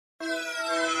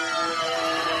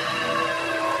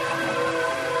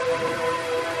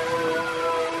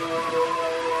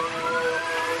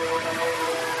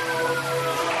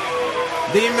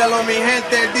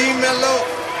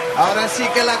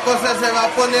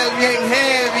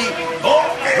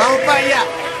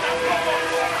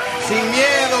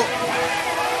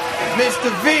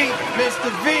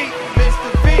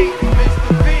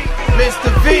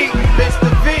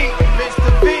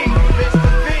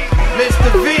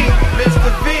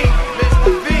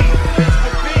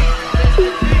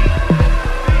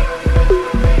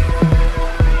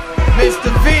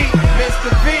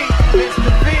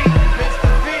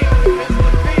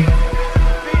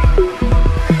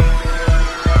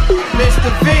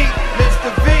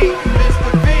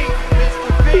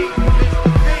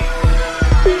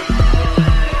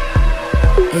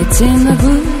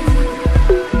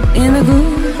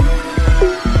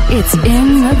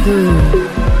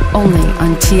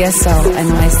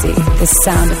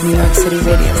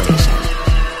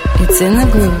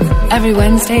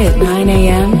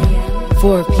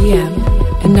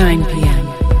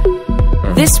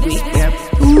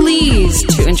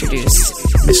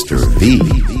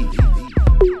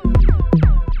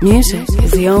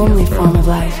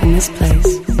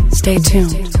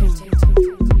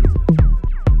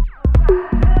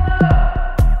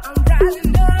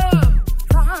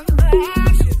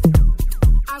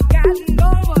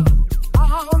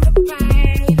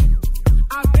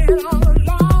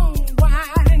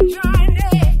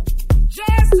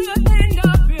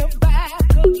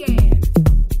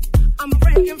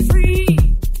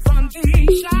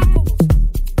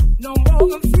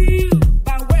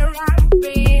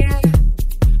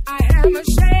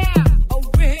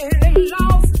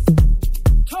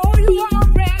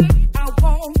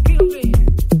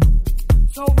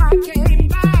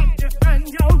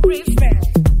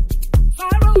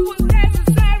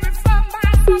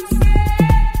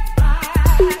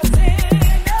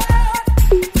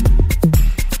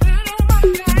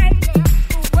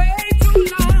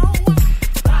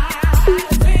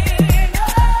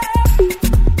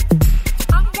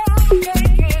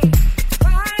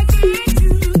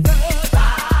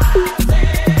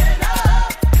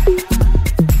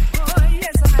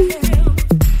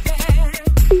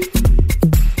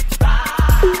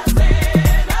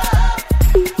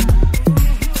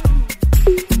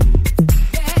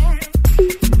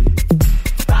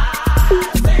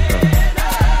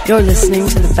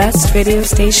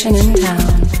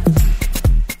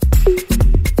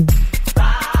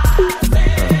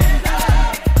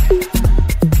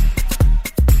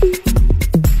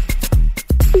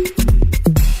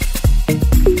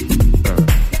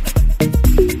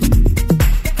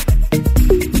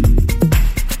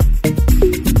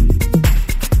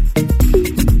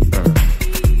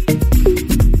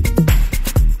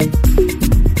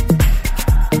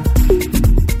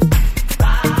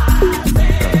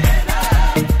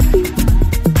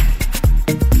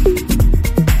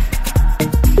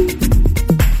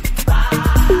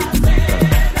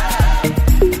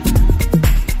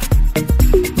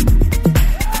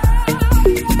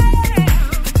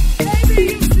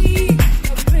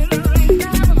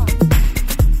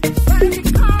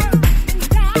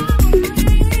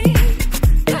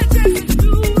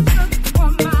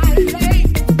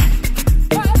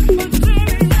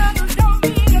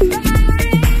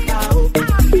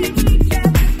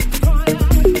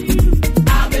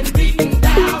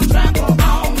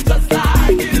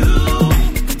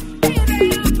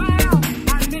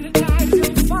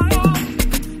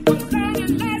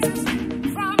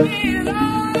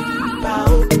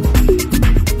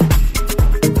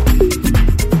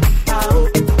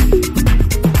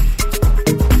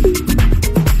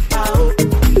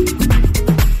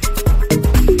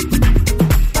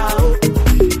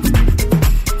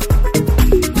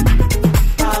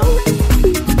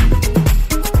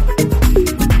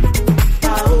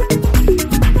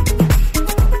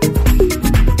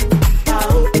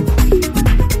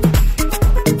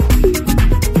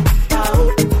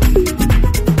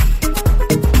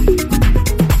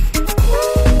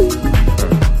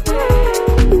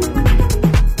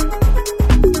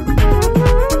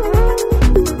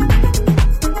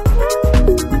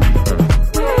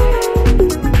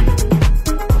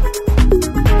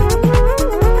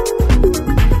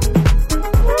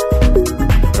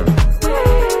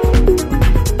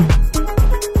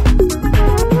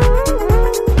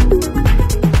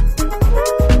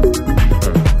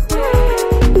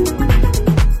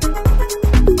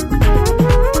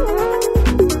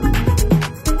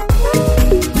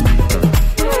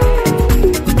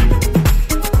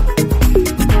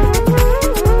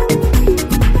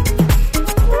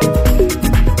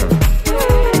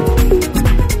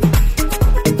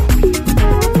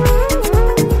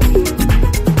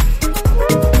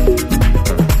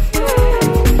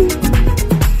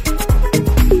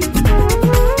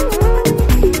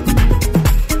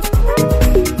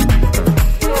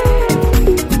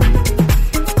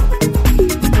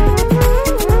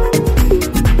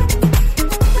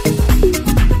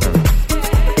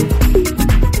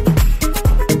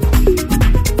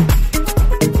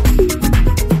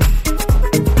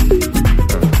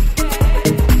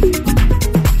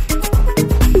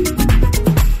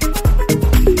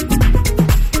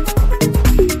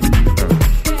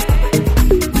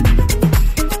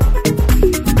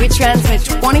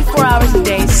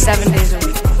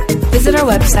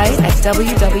our website at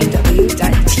www.tsonyc.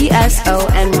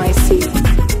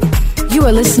 You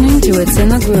are listening to It's in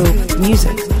the Groove,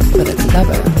 music for the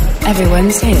clubber. Every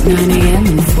Wednesday at 9 a.m.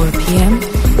 and 4 p.m.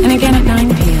 and again at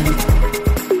 9 p.m.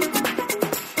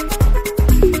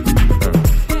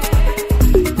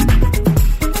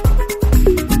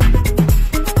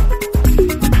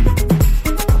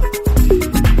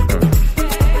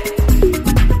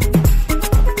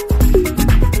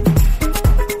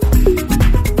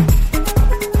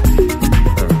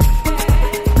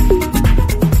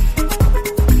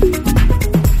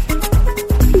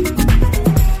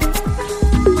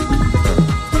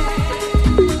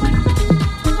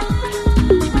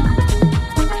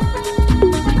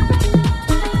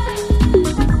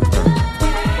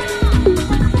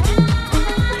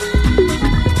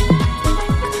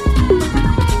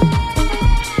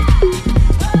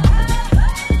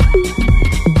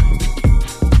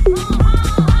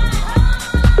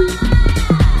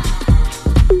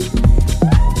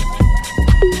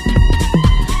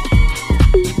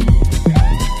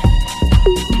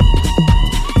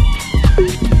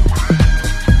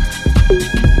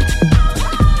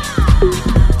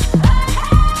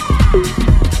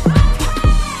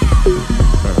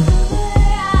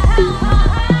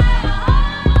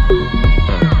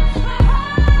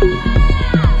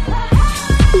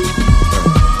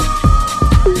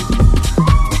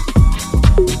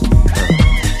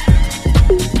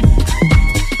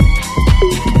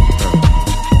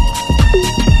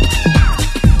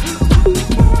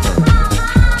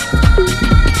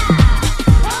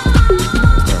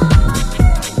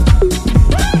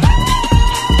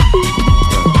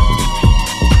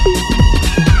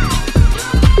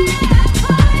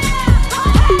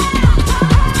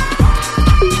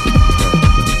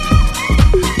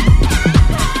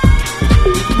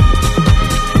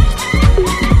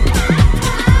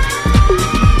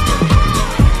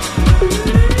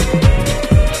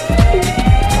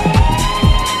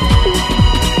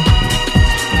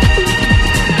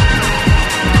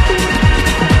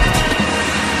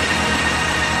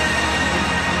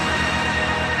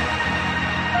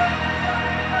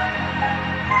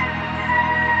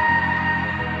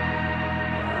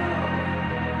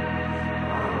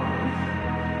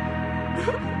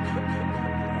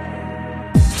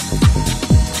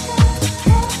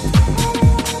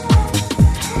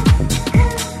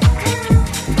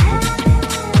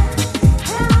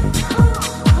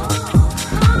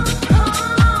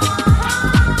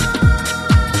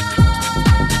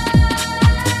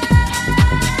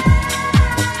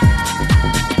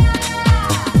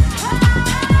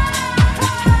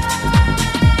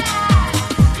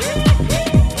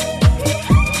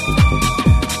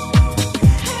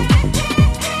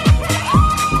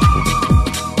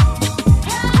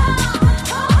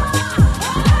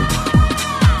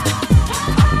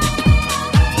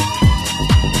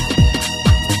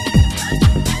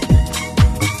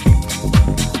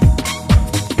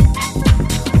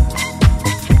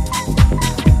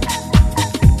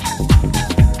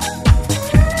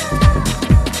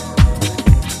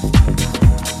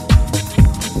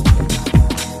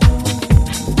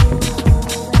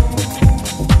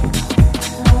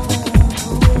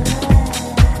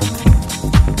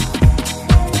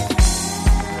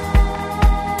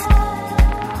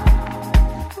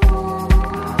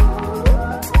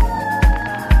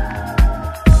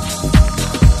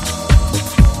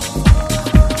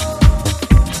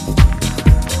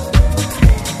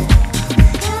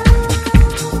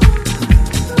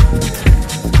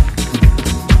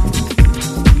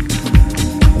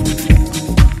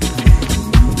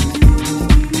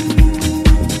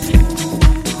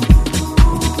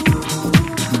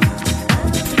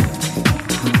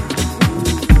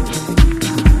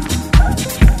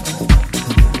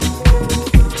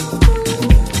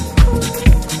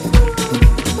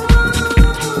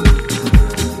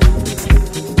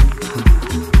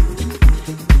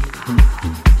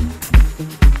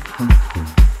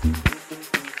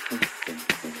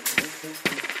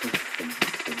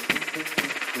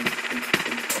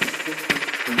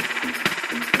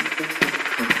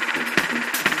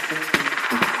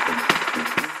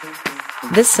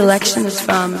 This selection is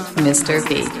from Mr.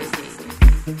 B.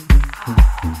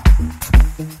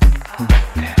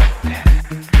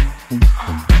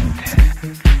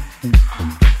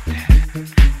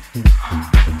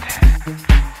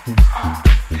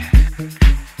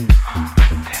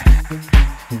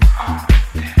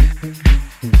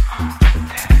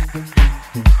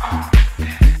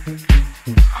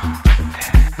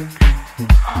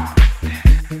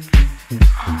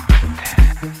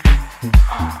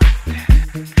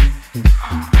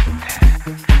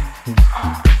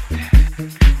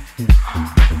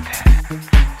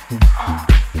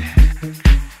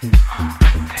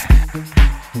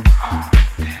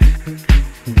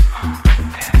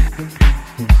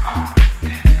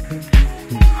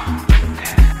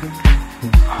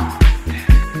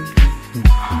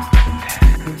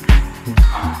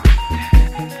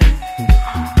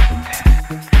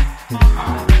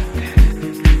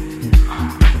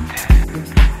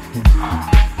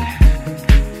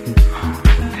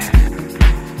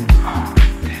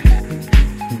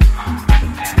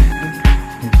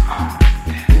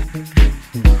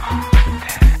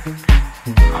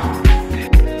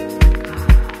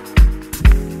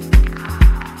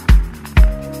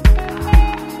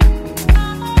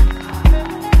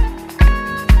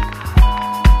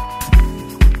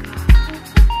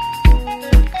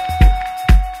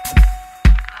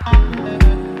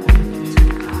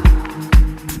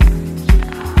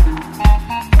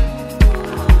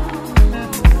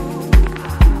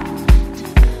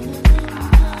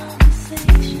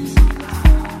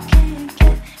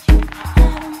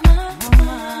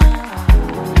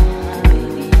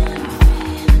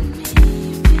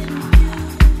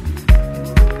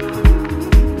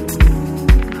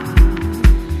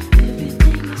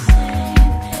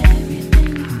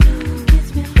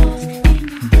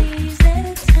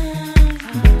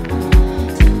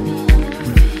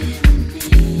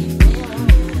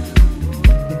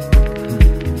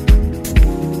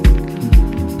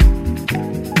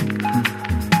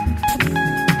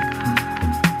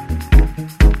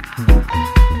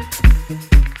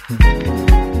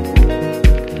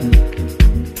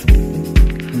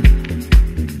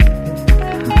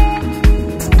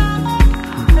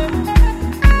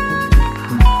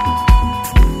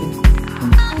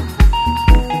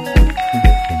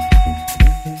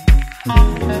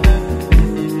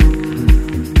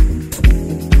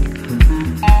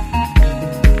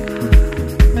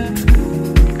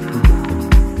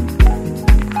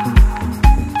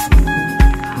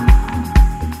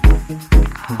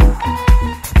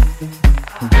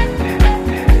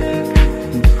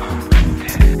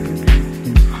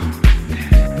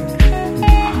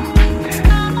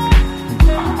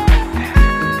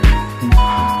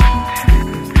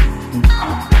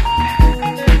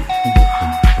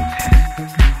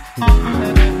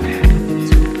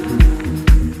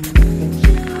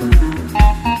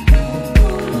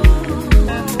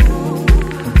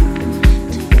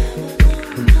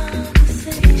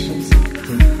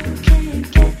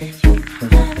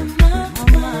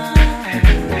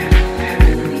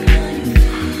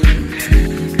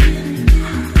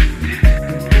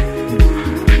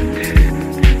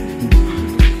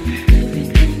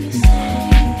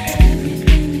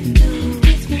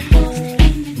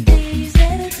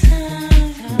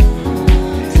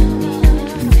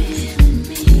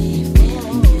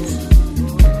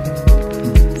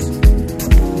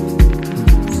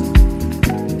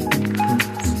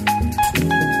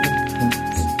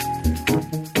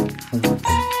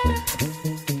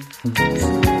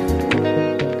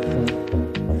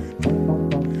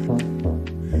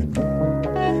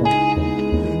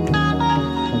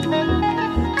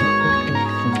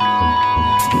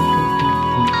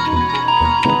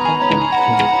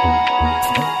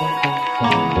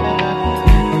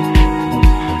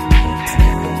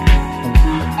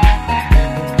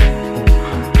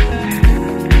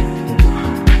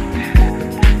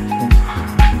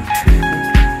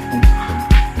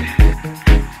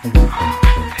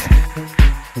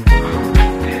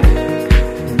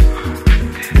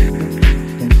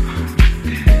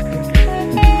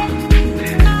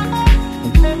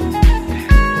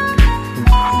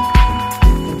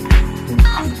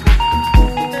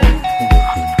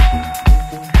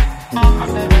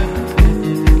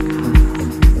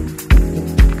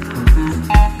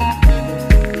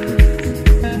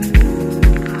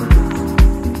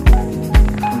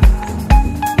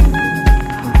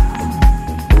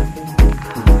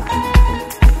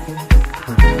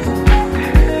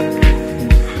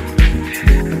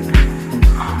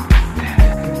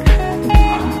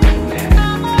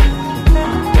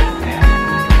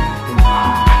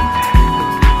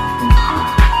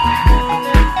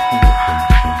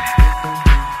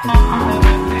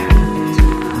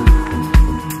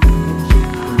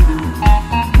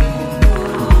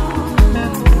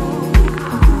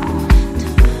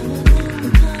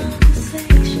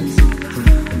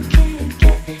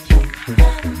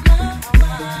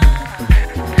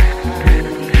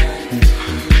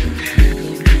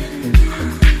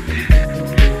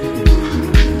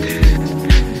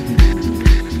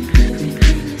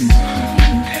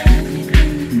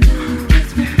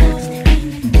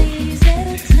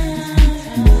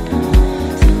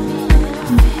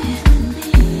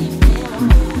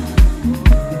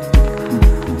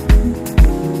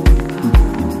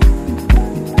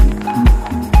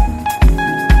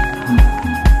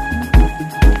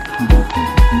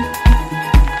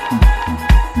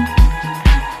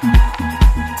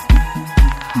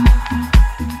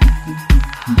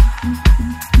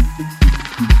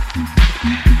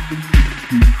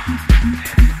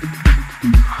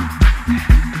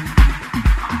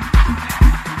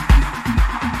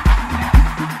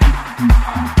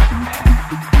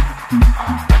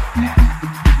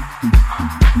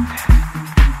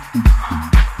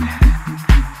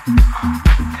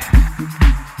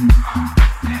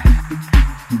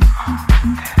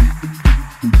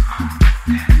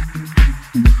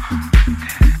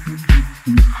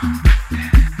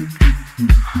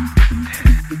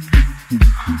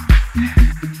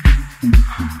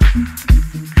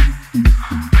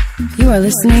 are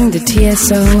listening to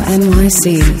TSO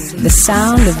NYC, the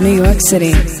sound of New York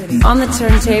City. On the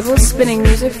turntable, spinning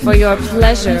music for your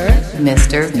pleasure,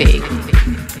 Mr. V.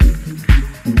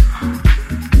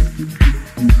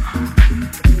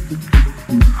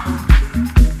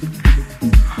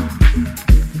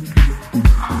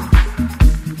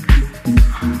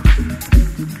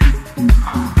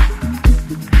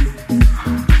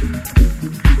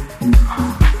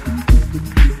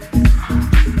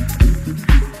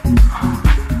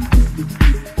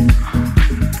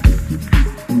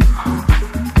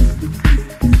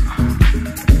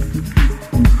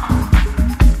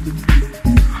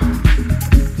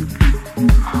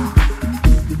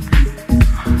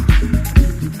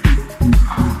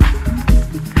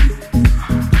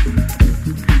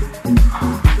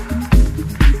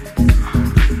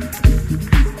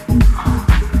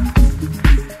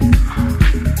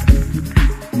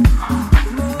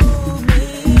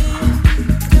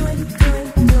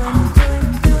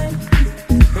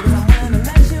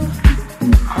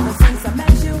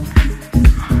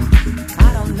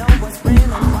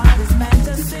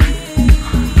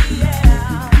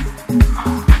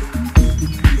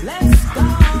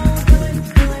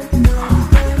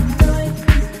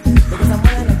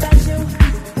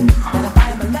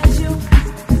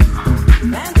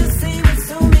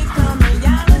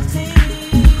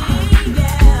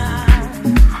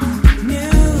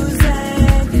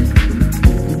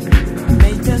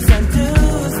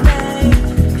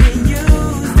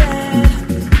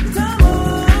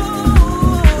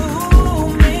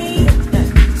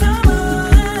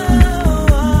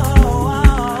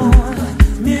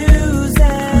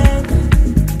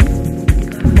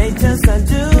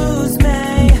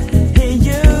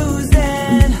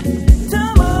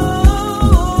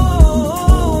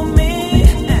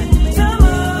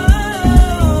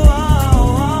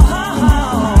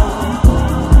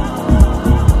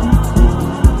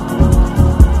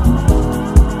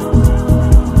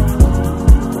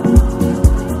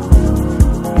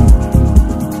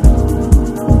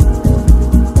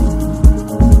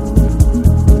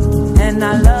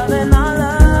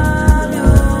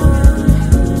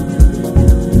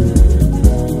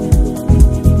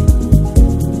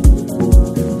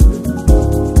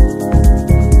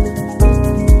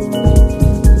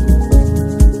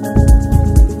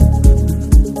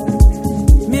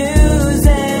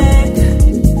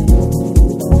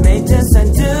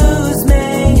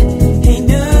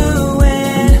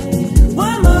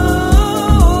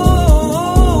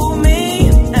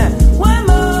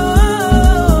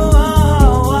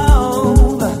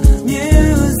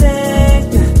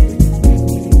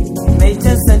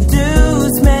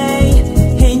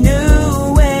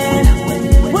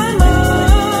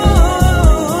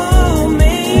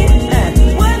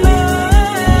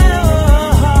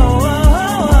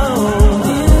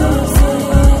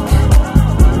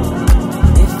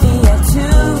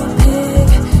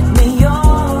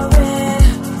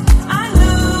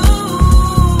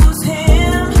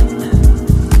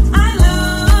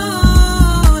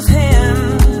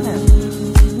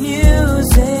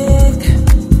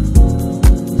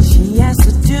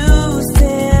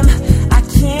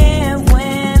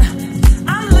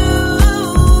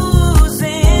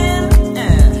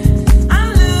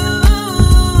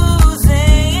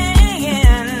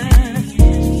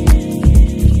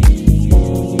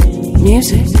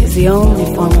 Music is the only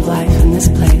form of life in this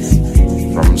place.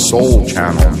 From Soul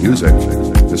Channel Music,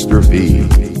 Mr.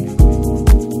 V.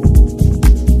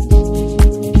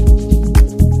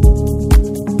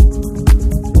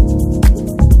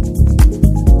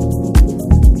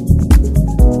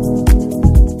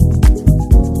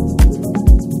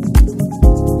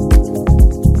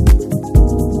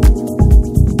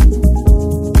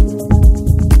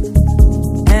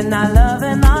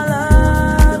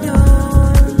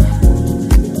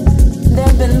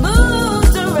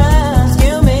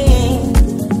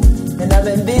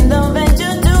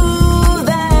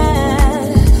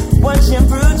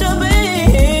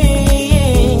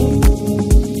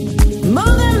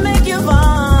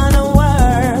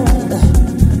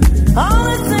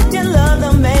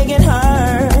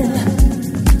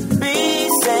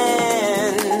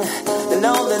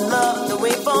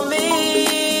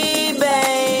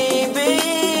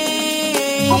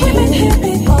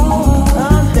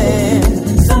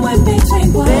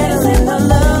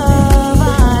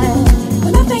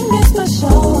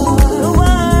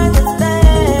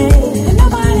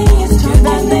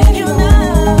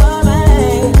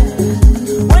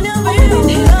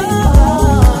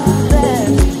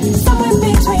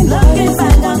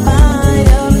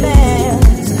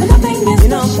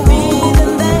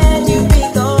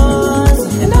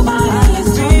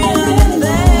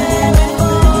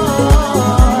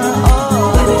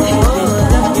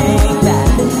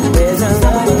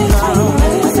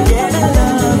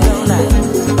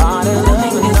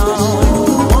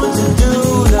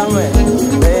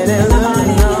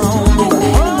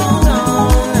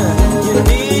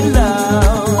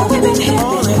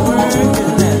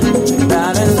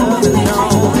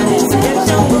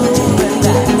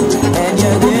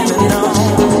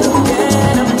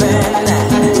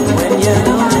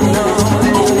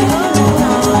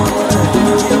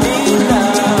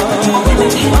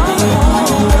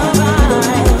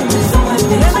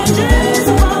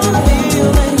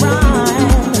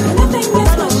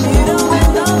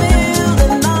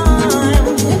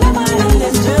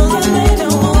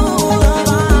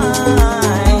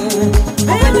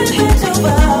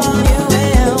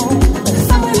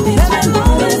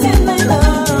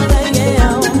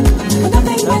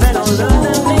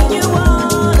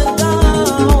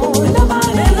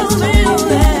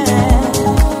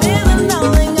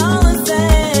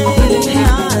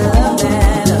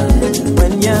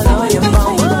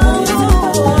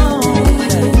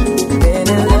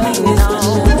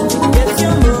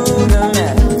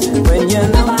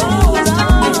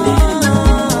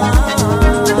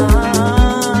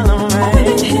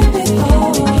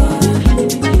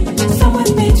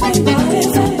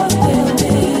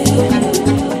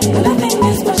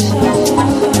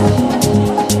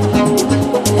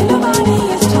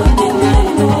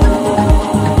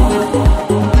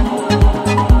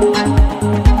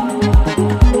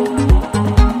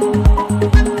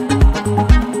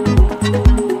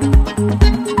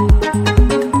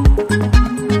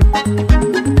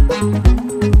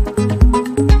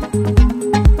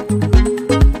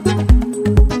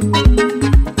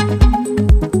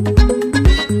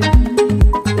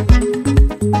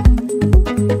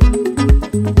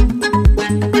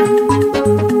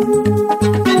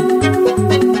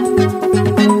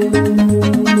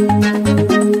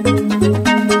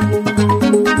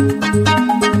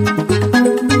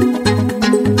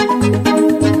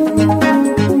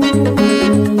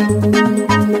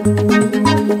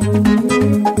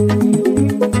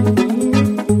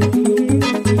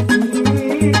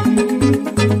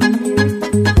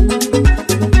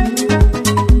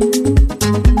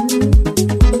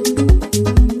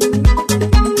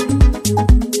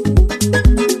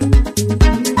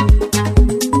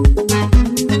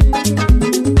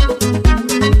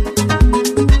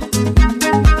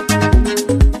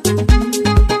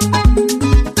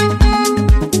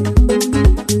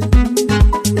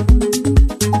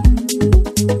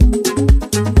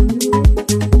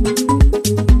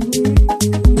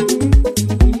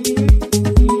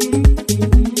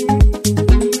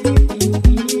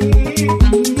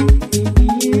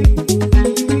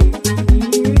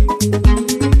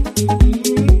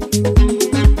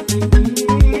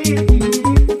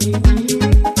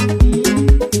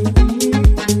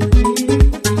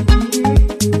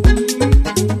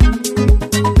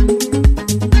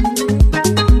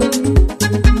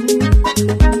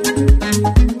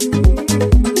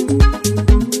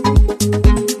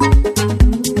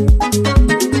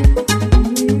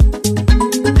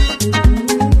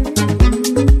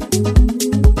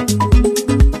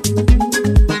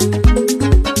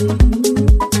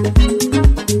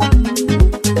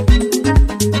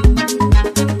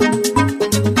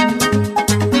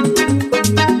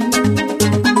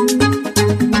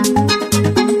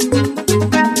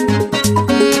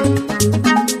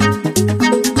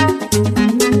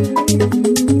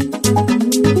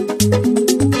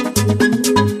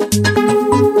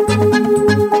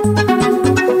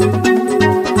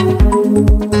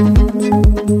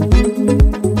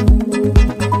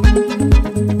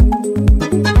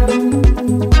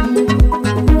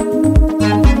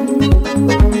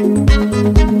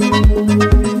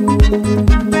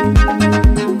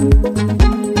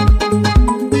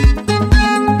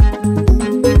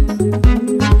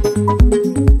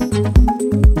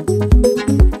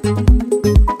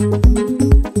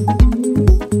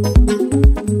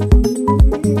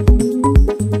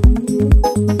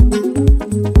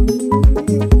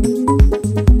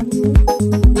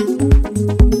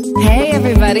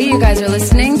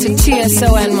 TSO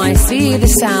NYC, the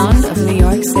sound of New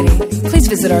York City. Please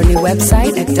visit our new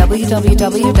website at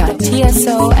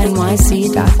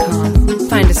www.tsonyc.com.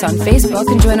 Find us on Facebook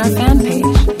and join our fan page.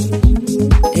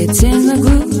 It's in the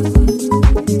groove,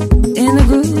 in the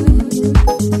groove.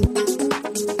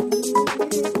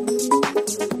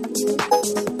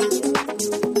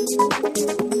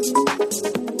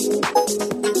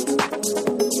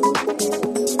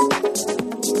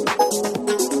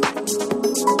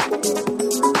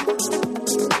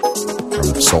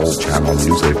 Soul Channel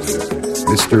Music,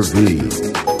 Mr. V.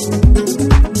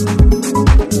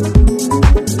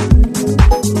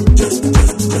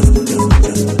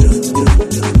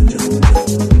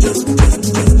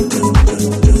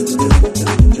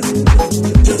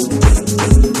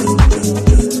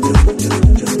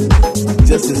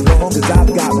 Just as long as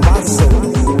I've got my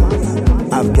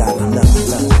soul, I've got enough.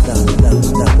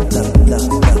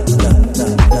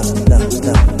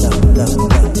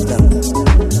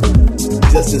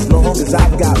 Just as long as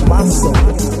I've got my soul,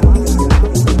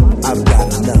 I've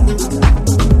got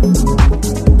enough.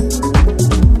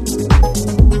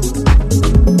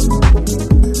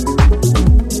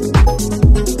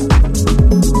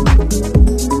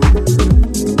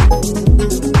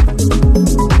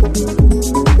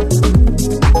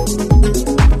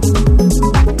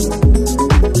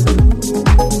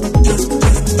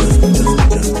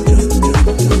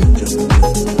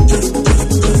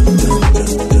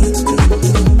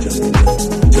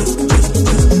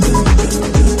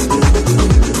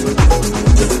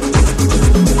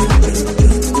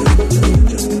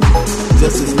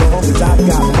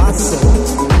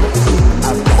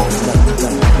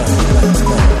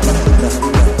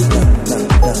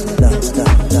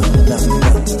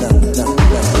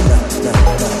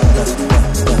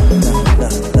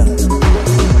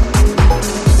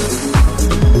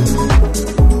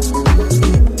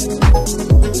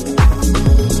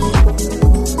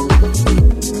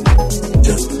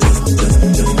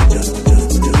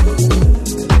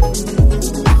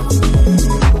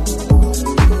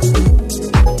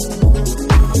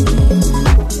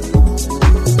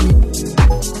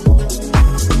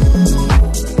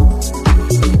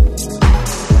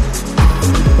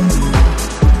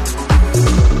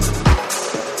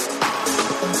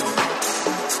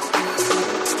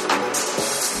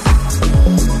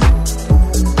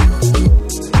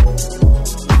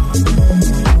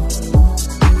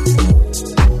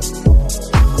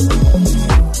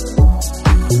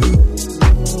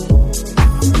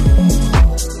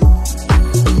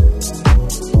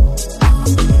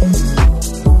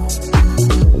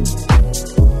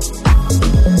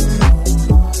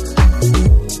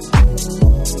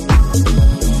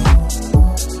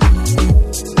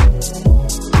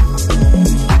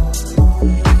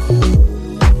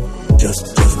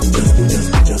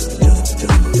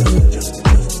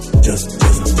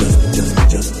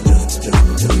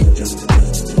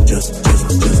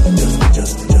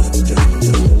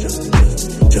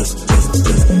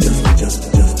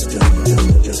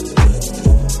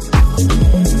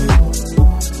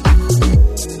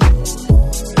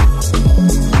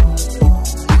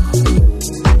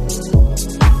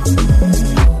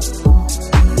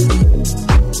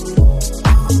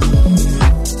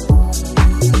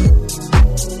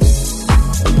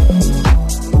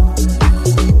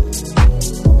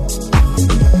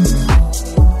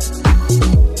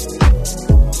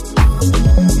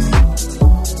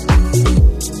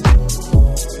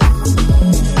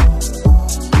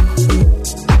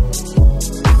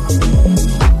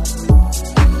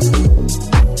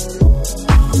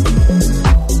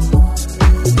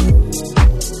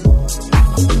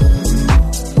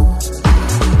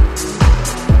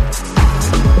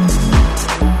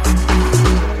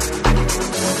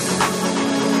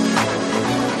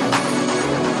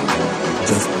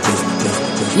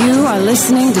 You are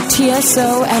listening to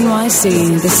TSO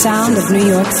NYC, the sound of New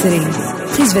York City.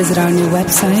 Please visit our new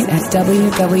website at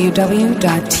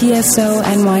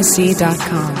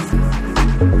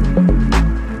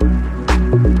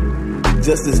www.tsonyc.com.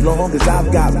 Just as long as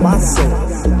I've got my soul,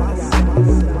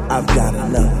 I've got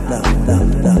enough.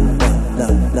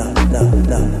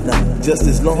 Just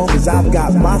as long as I've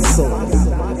got my soul,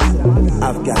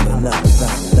 I've got enough.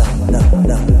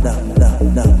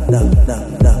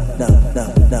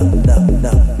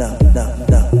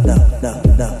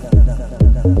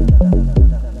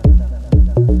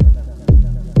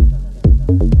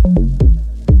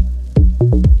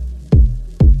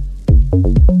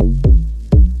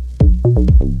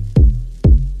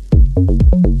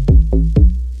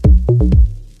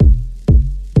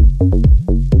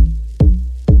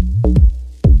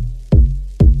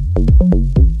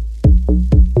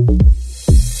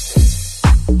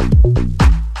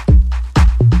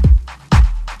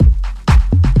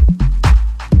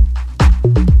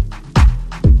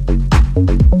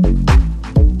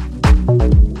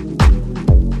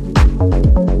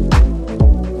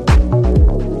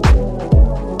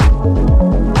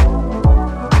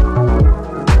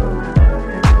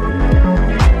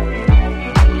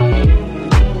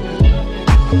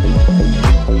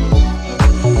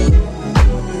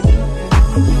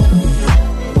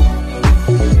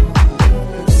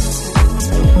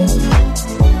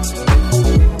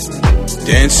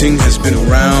 Dancing has been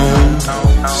around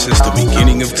since the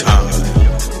beginning of time.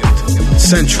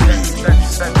 Centuries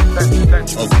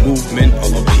of movement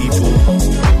of a people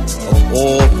of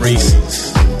all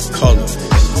races, colors.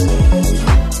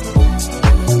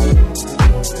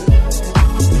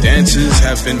 Dancers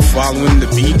have been following the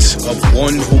beats of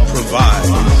one who provides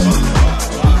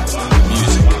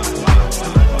music,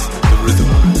 the rhythm.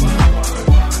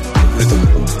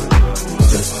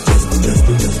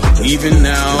 Even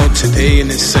now, today in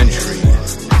this century,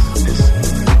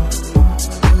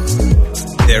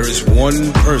 there is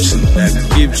one person that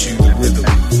gives you the rhythm.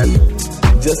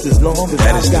 Just as long as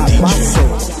that I've got DJ. my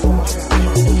soul,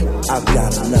 I've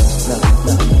got enough.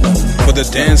 For the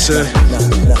dancer,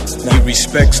 he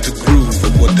respects the groove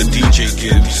of what the DJ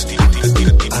gives.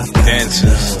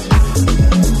 Dances,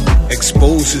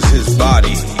 exposes his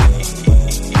body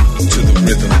to the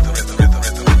rhythm.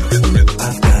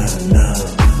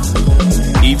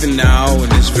 Even now in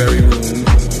this very room,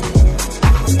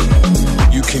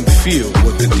 you can feel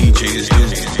what the DJ is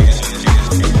doing.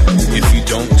 If you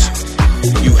don't,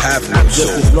 you have no soul. Just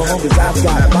as long as I've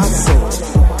got my soul,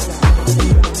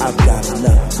 I've got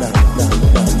enough.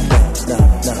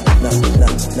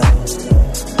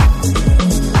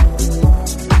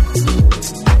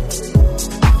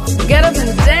 Get up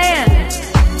and dance.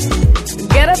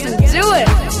 Get up and do it.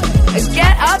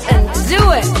 Get up and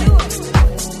do it.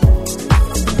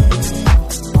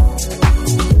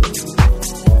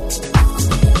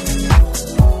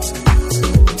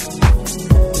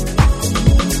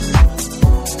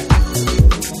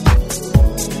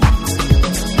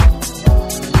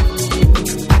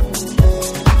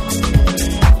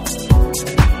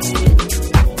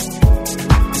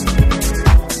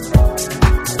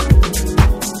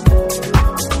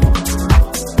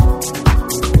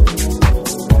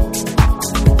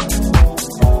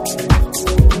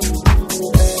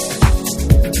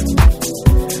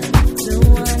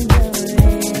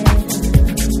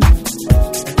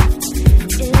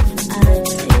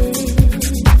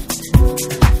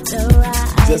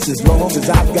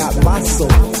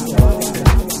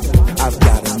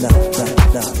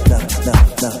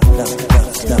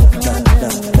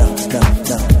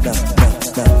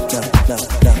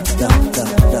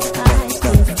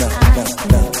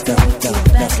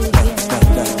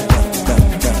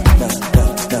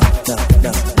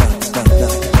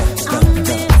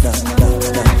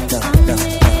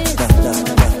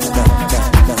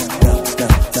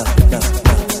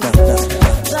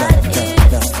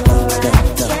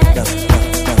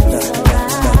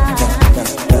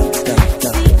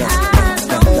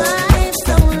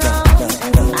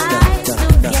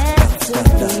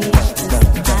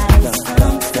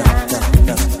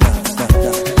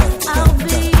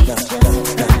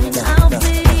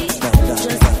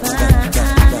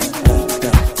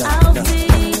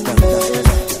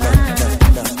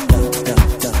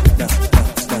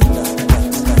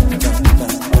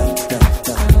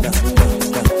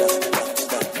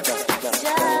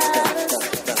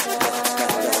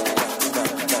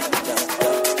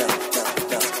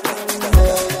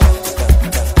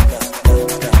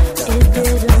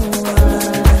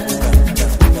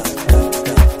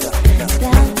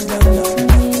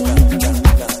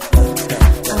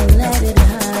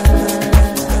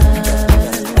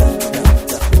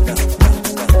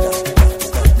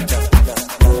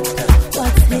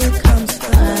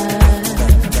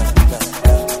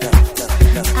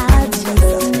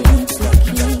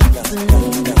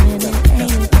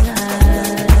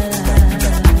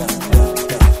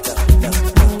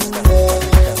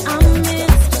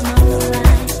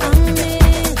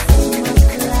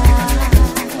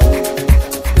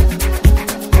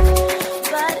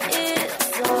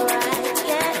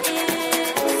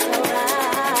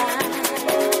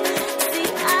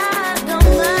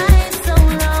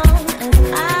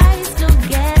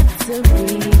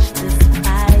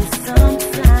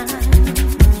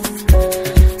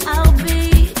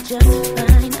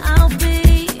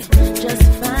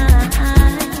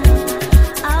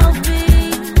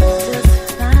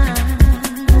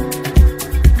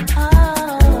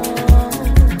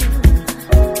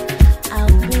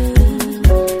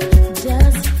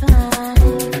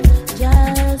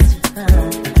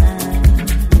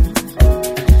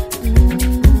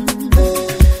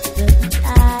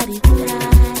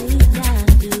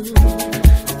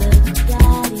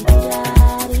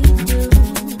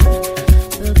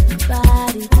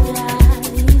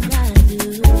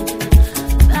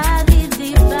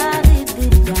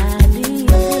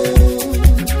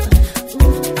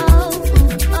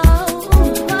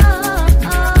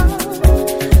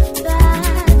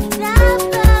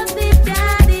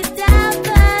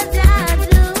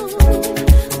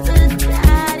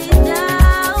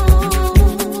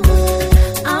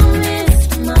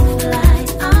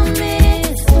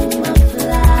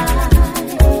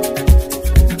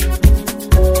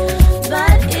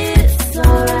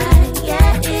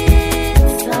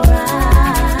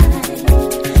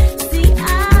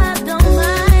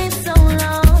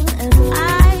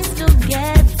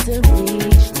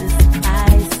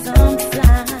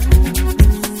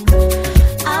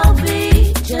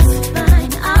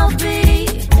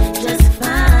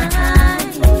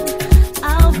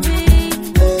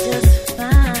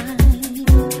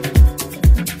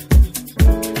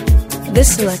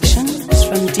 selection is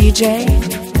from DJ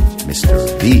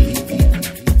Mr. B.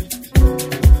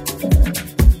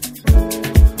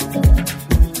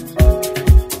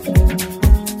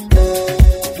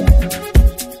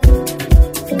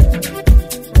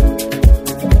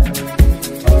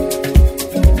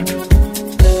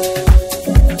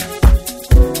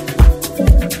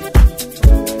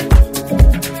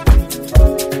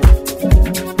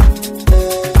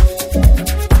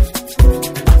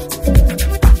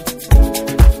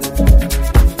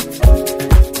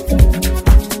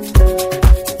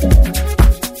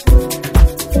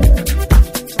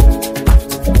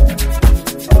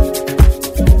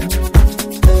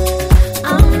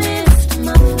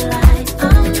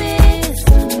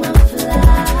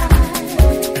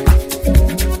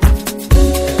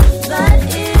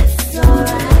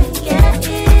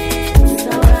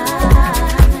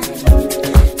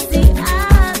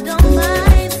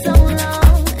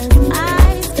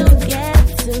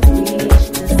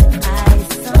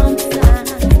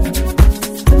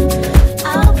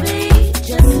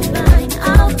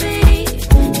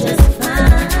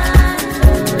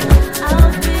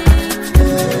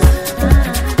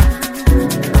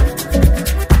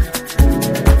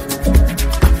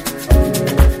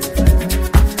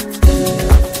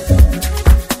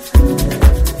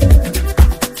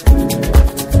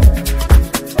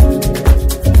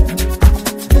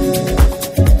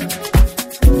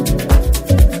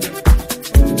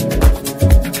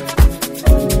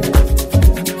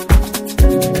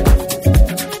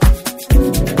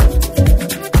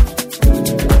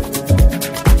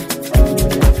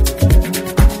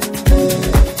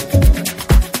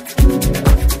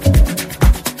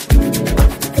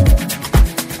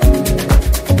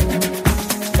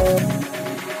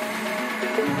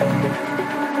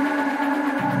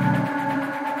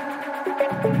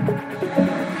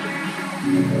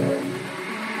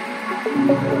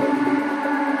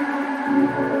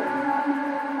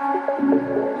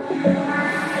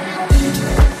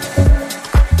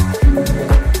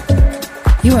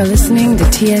 You are listening to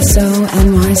TSO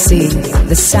NYC,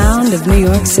 the sound of New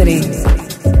York City.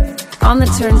 On the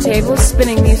turntable,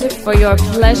 spinning music for your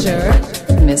pleasure,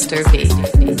 Mr. B.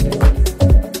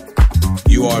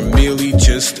 You are merely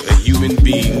just a human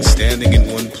being standing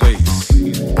in one place,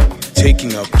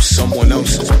 taking up someone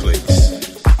else's place.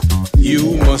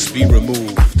 You must be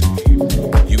removed.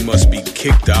 You must be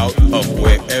kicked out of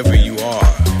wherever you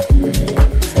are.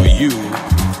 For you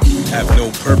have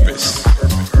no purpose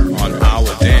on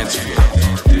our dance floor.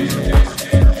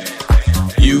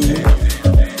 You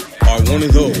are one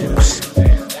of those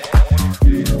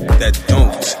that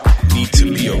don't need to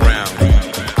be around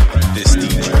this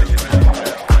DJ.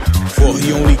 For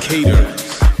he only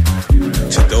caters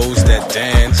to those that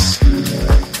dance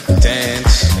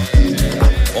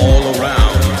all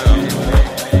around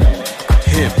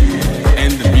him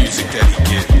and the music that he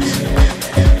gives.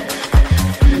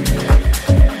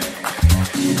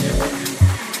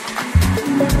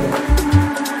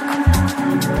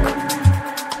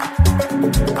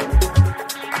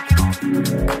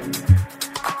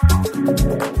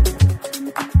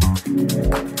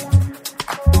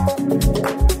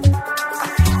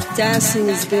 Dancing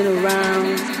has been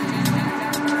around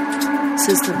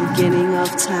since the beginning of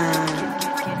time.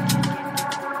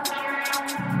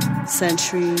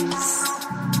 Centuries.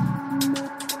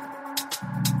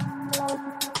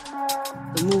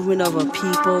 The movement of a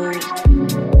people,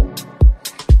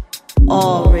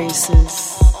 all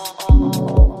races,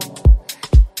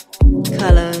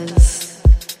 colors,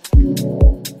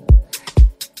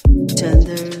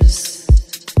 genders.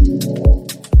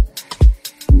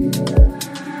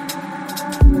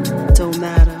 Don't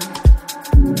matter.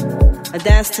 I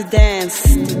dance to dance,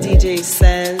 the DJ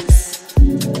says.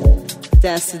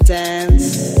 Dance to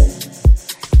dance.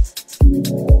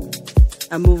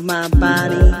 I move my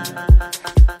body.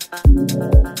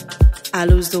 I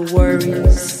lose the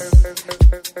worries.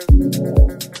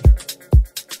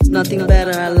 There's nothing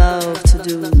better I love to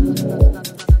do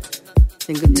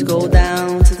than to go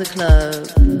down to the club,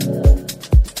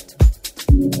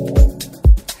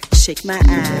 shake my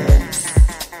ass,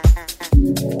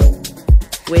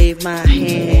 wave my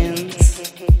hands,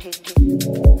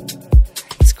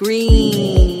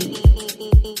 scream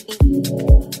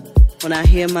when I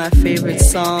hear my favorite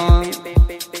song.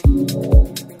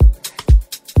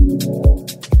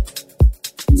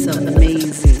 It's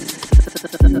amazing.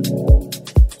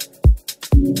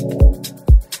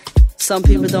 Some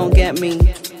people don't get me,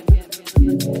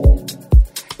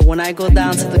 but when I go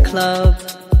down to the club,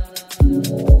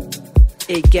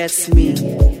 it gets me,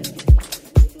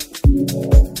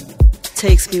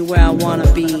 takes me where I wanna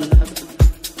be.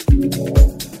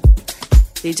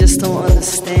 They just don't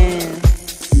understand.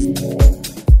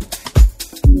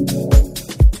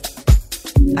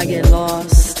 I get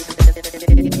lost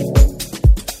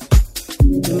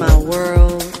in my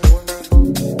world,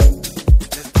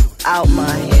 out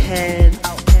my head.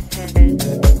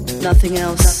 Nothing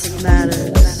else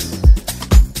matters.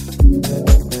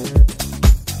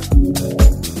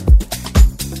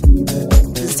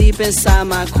 It's deep inside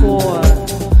my core.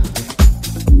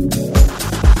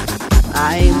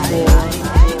 I ain't bored.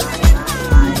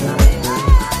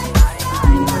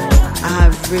 I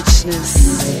have richness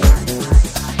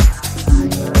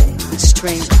and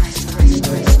strength.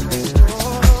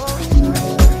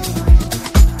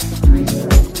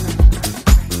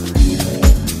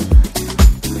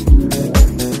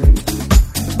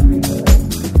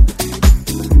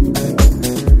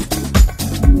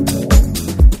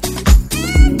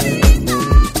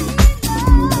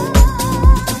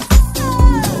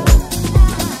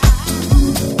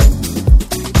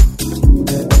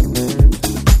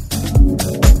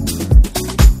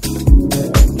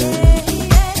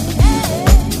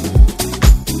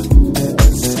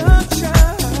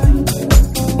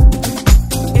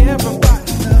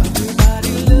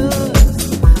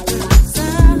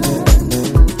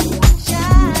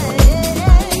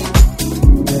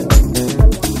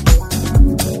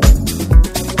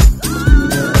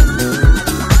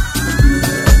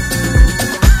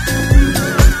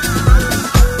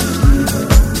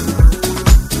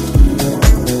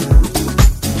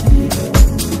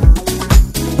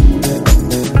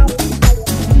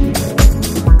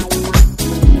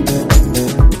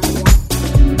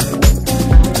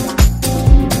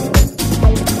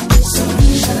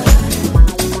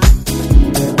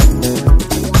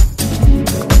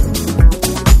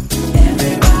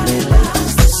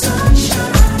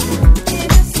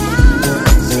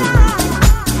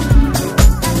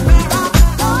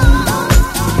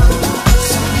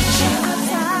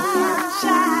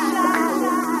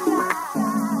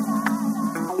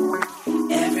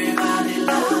 Everybody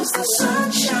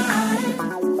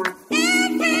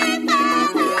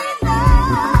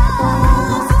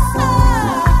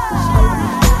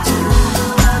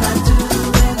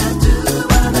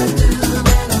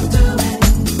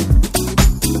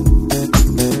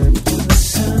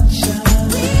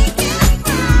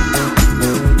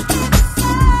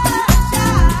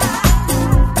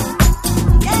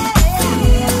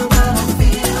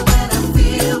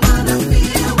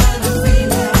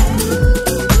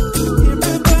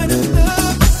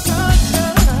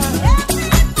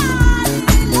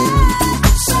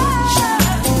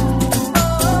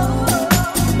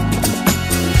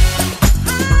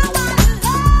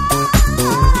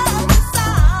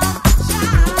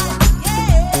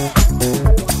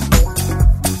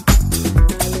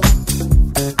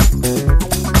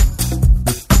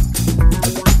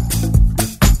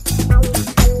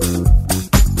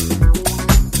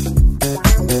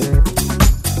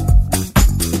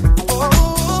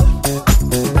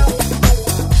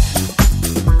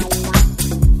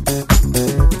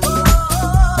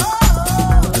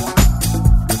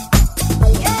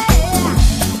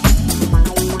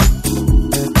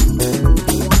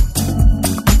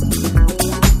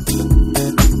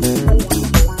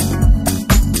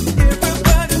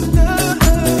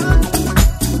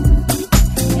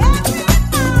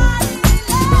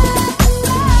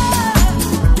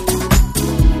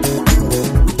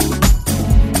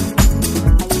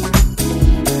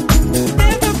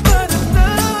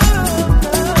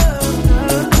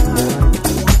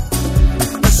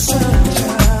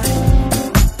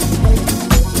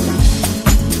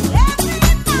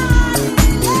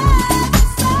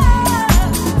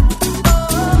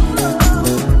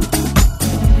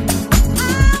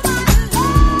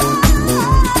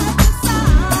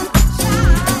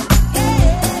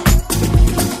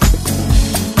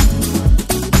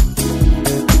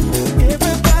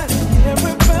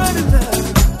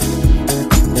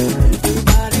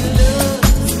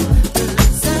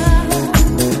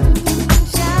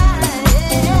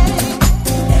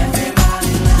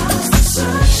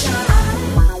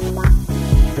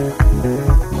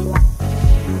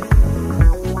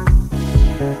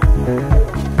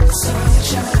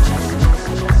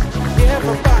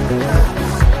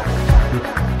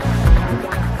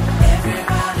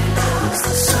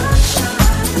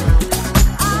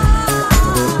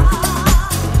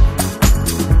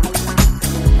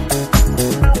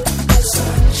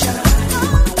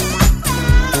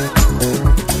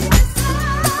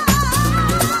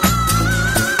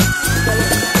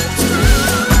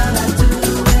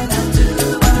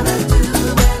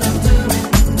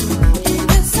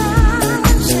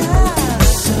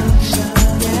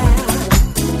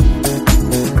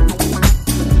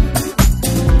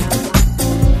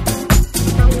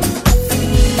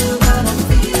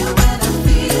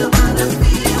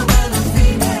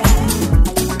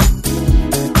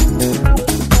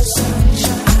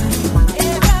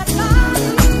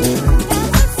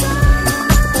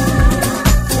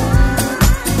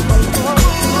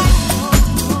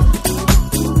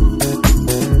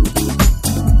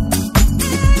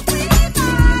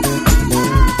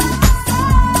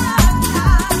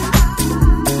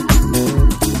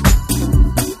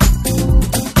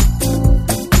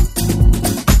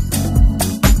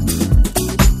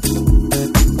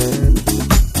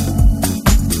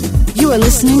are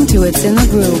listening to It's in the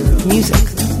Groove, music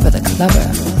for the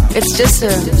clever. It's just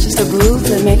a groove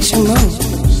that makes you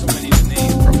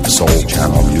move. From Soul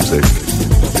Channel Music,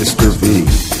 Mr.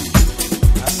 V.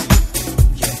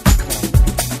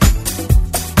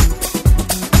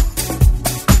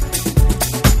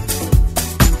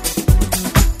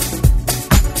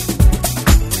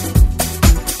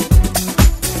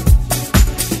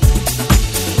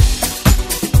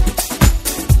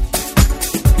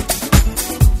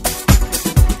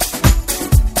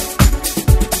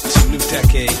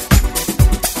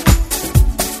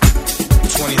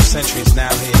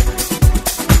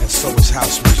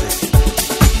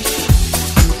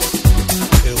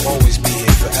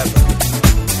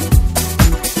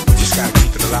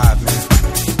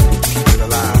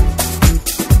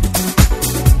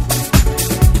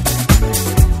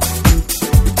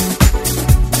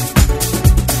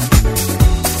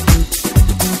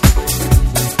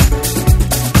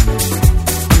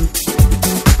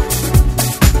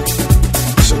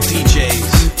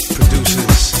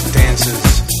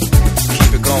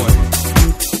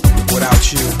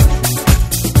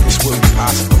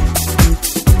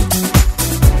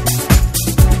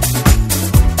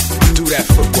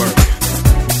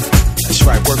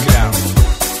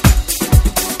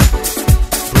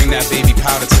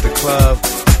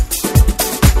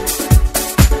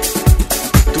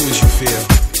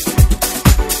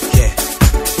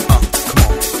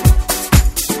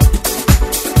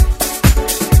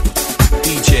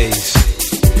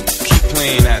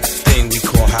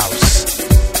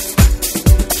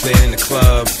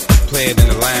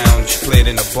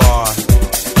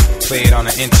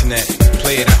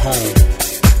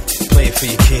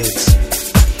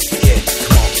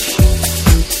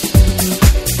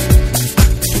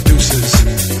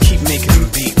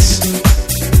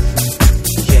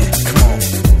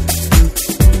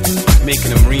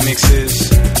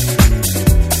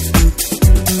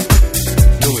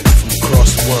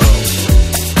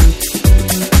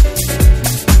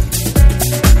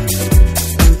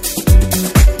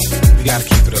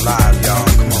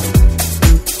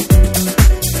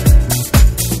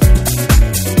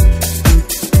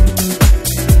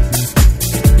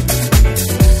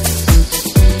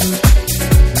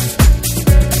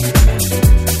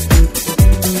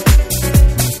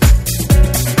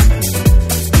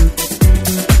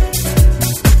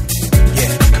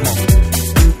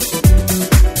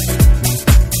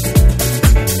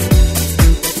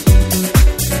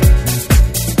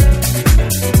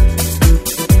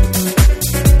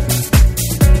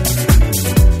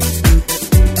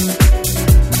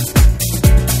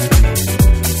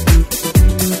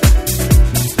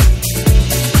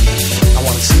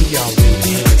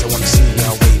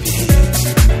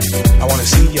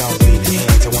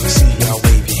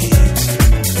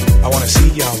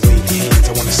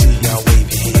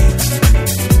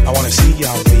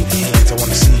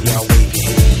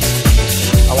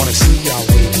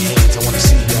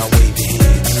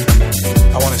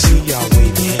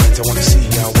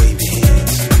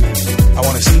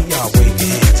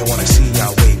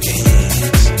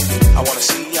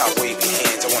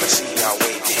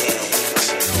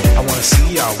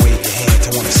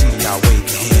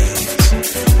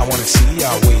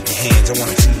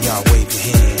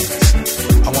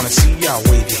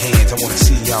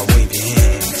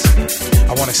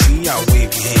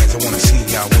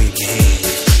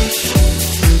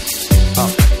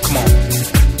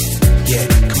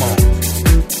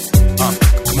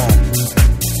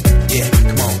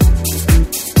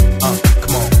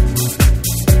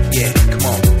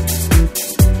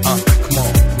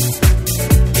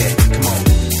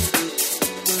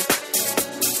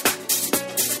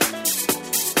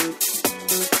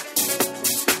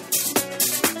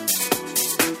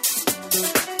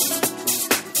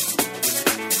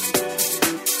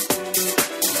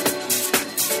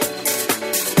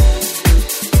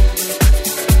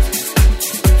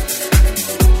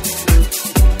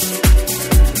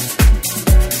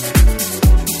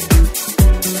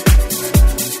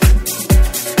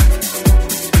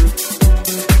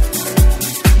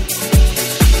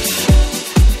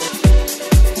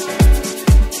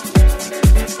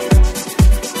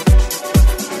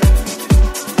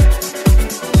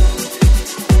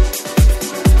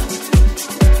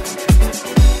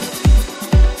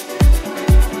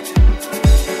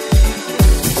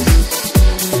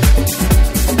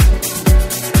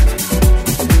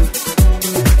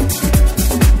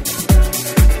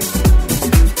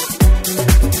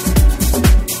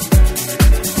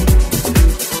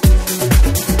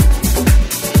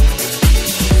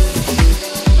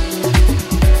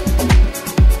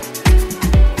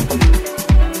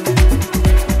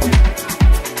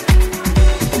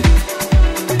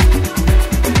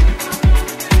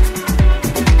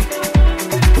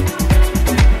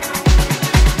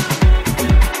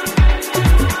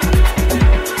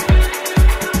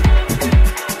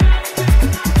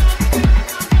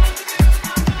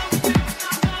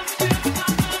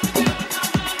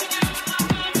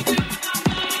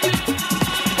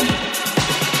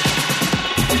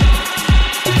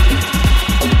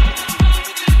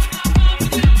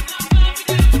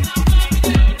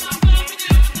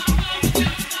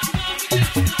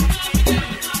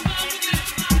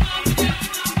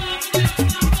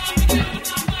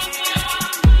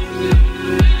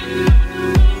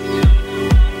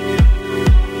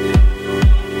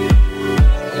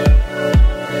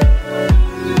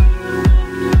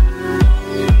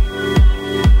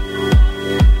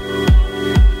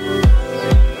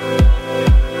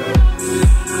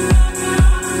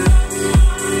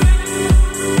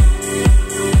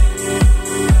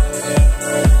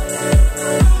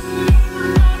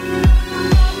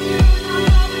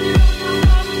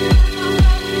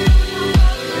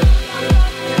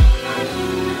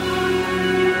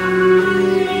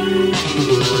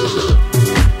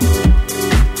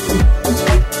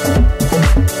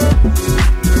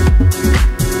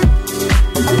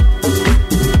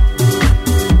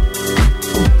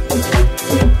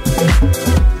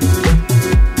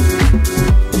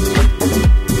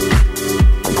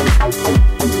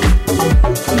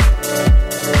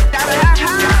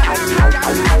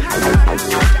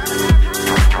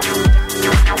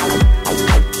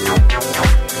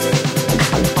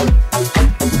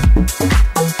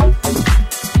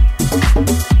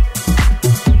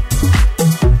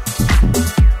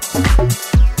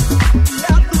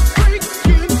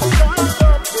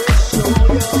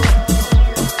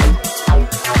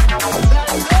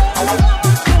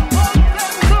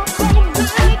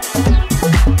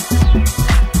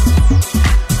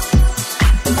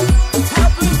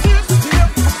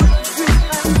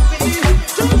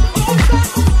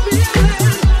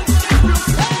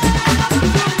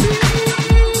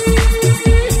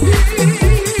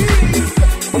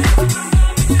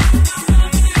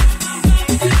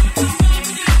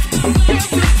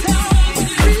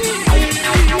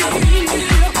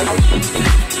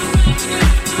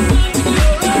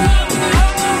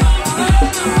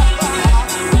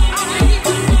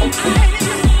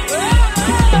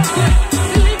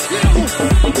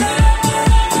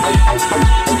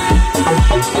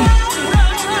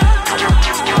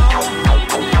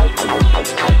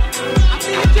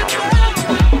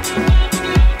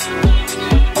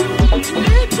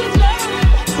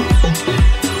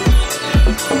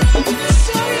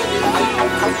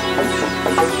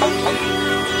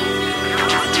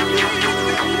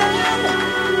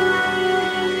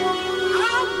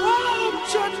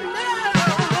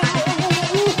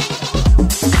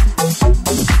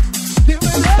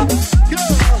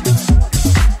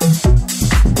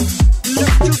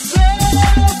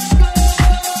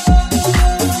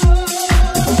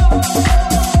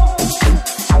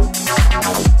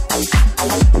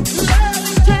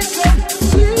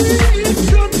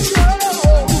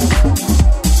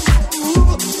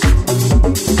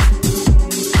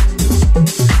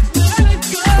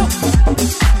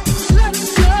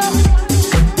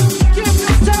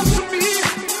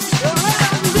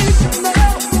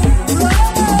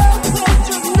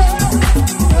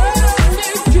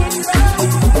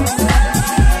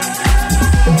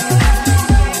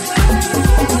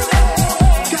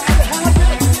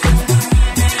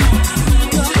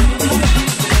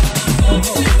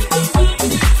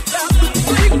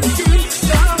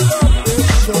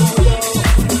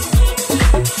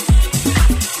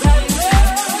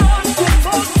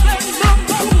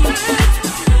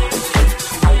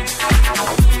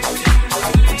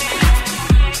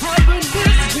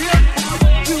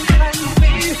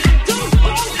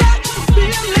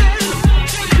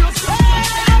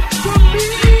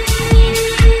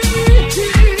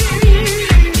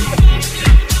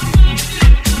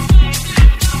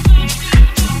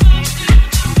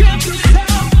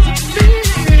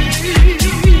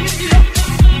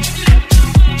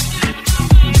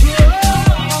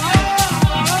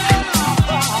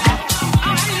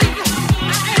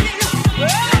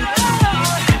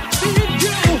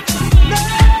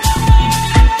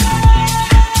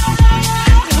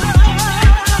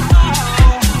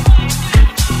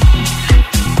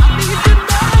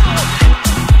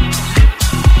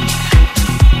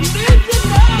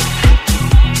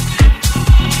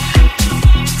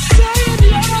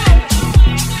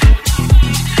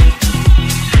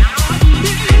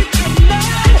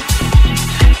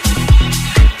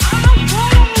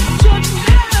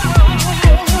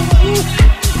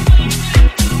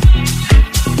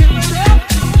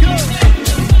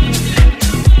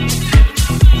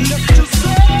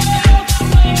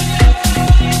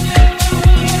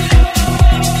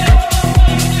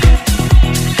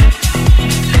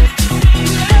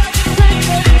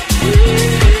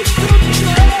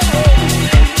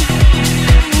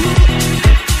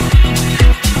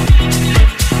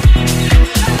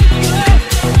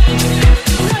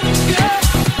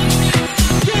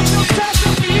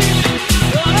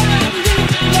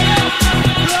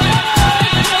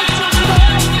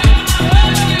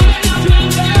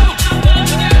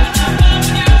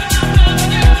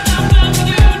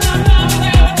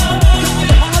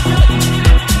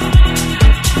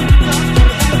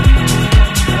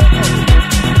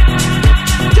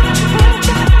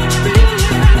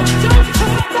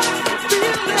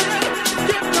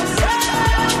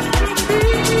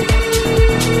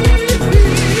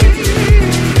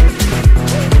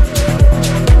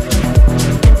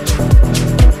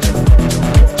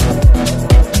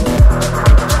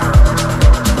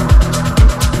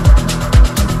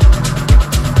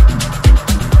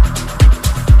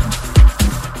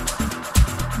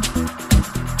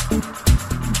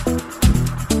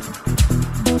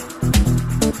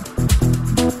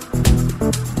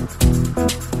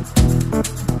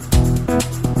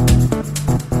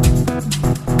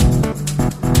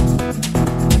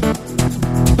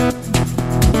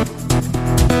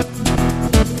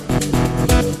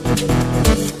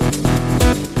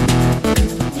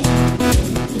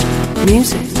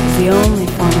 Music is the only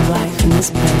form of life in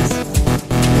this place.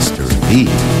 Mr. V.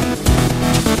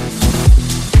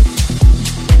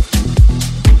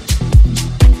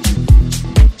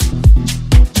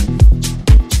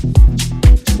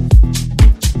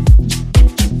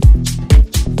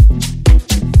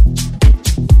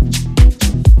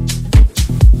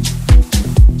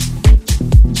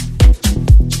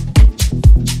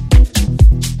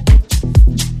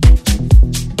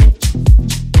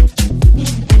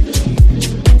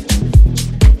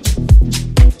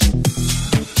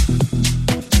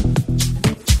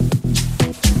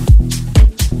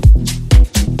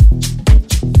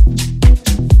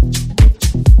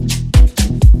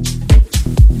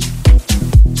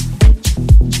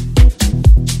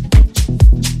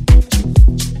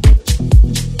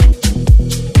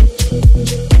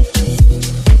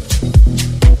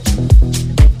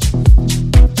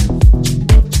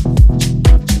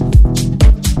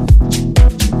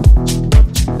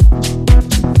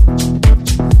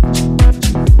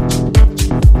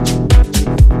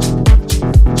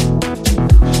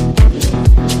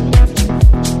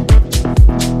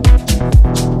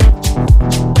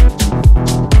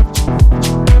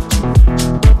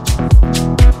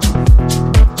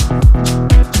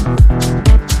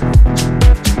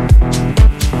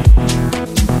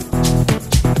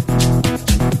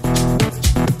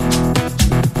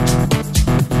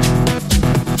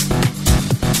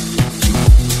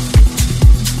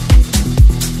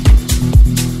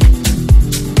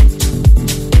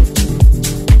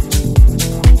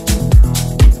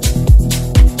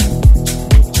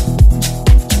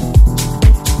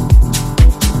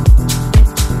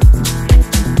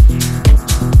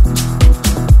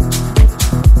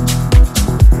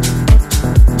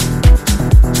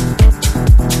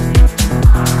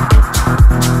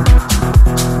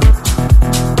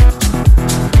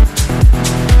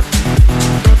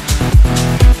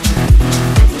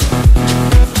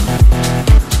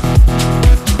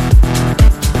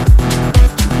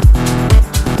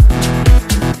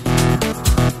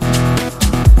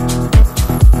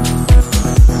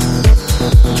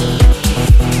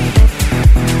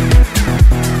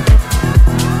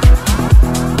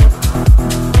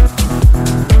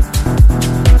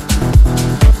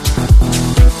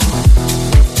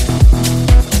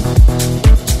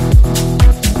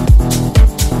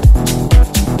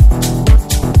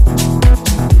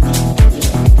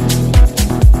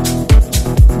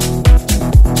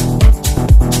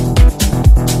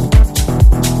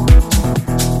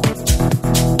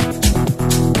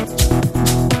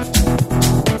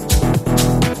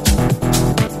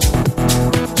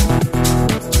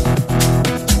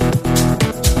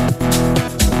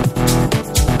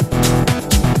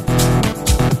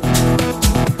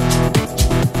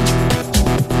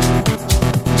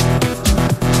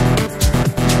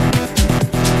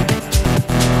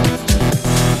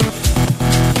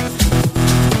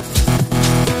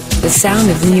 The sound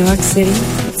of New York City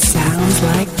sounds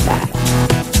like that.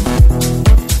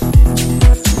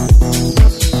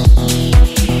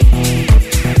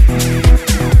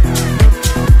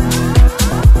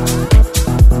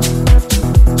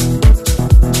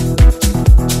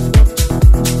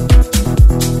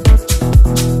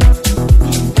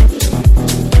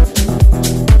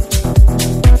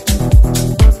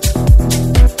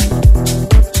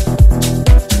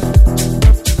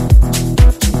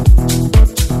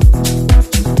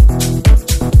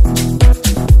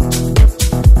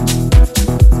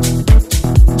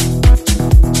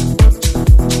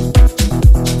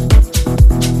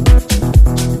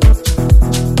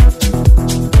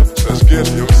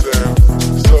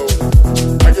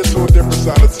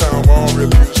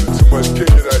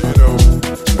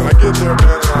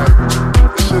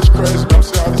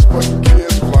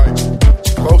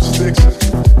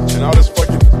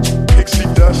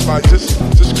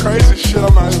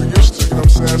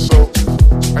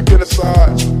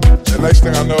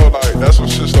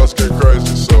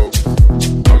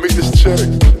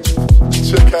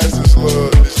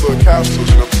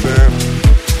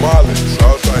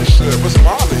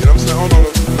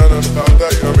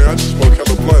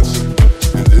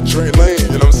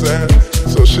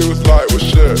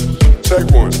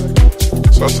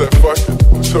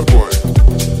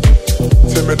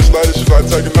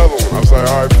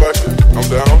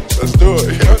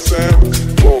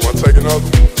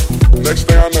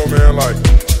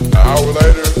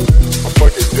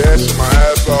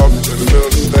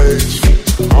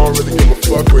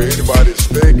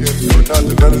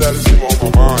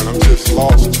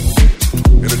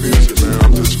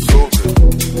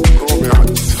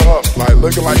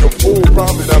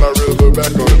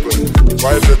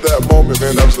 Right at that moment,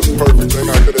 man, that was the perfect thing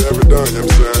I could have ever done. you know what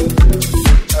I'm saying?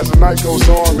 As the night goes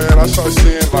on, man, I start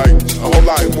seeing like a whole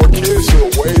lot more kids who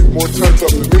are way more turned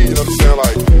up than me, you know what I'm saying?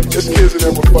 Like, there's kids in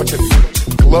there with fucking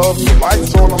gloves with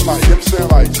lights on them, like, you know what I'm saying?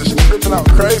 Like, just tripping out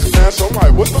crazy, man. So I'm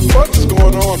like, what the fuck is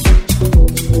going on?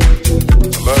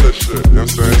 I love this shit, you know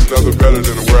what I'm saying? It's nothing better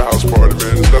than a warehouse party,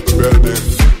 man. It's nothing better than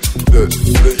the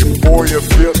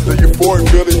euphoric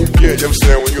feeling you get, you know what I'm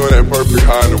saying, when you're on that perfect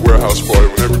high in the warehouse party,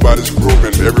 when everybody's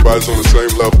grooving, everybody's on the same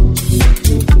level.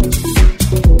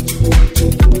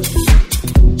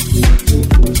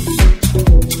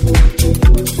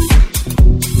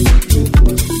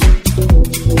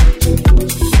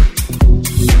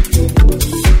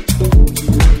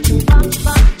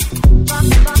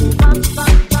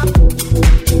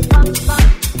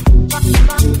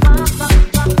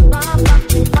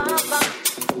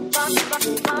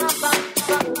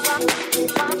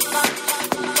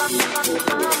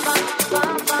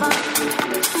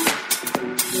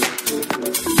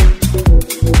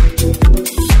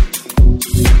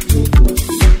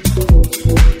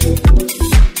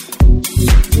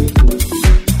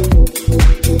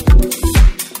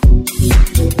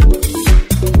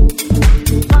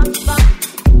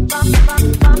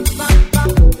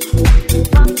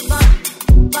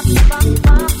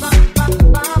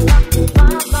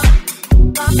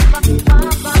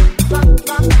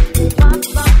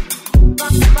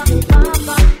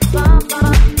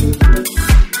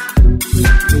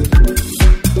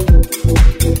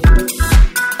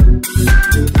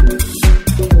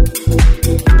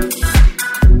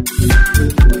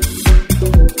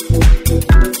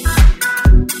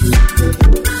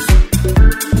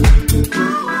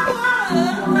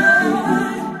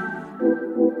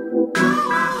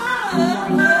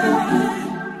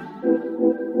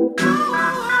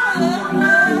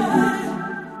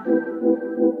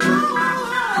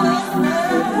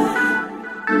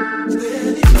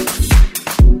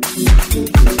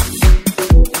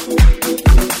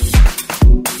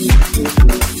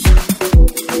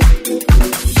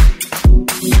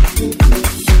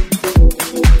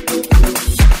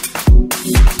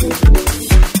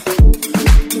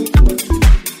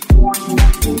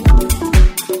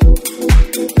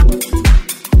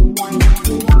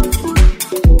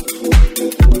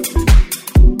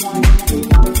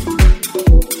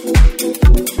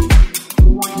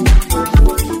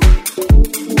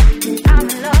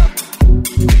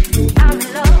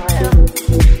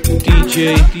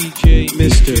 DJ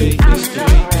Mr.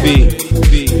 B.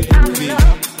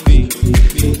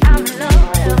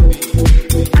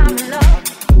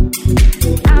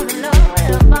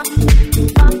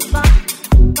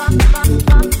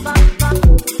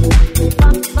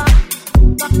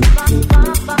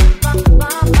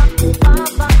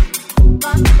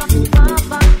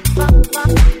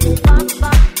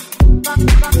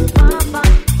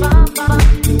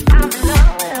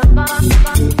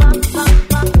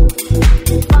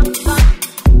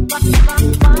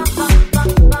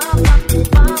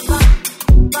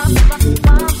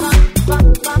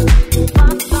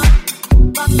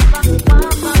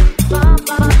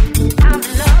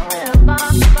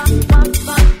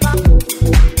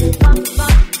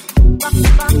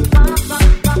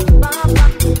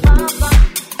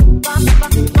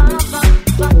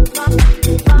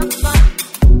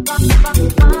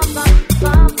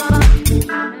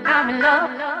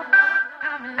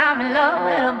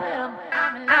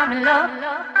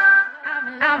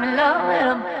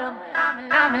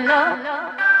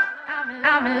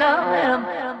 I'm in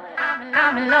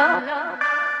love.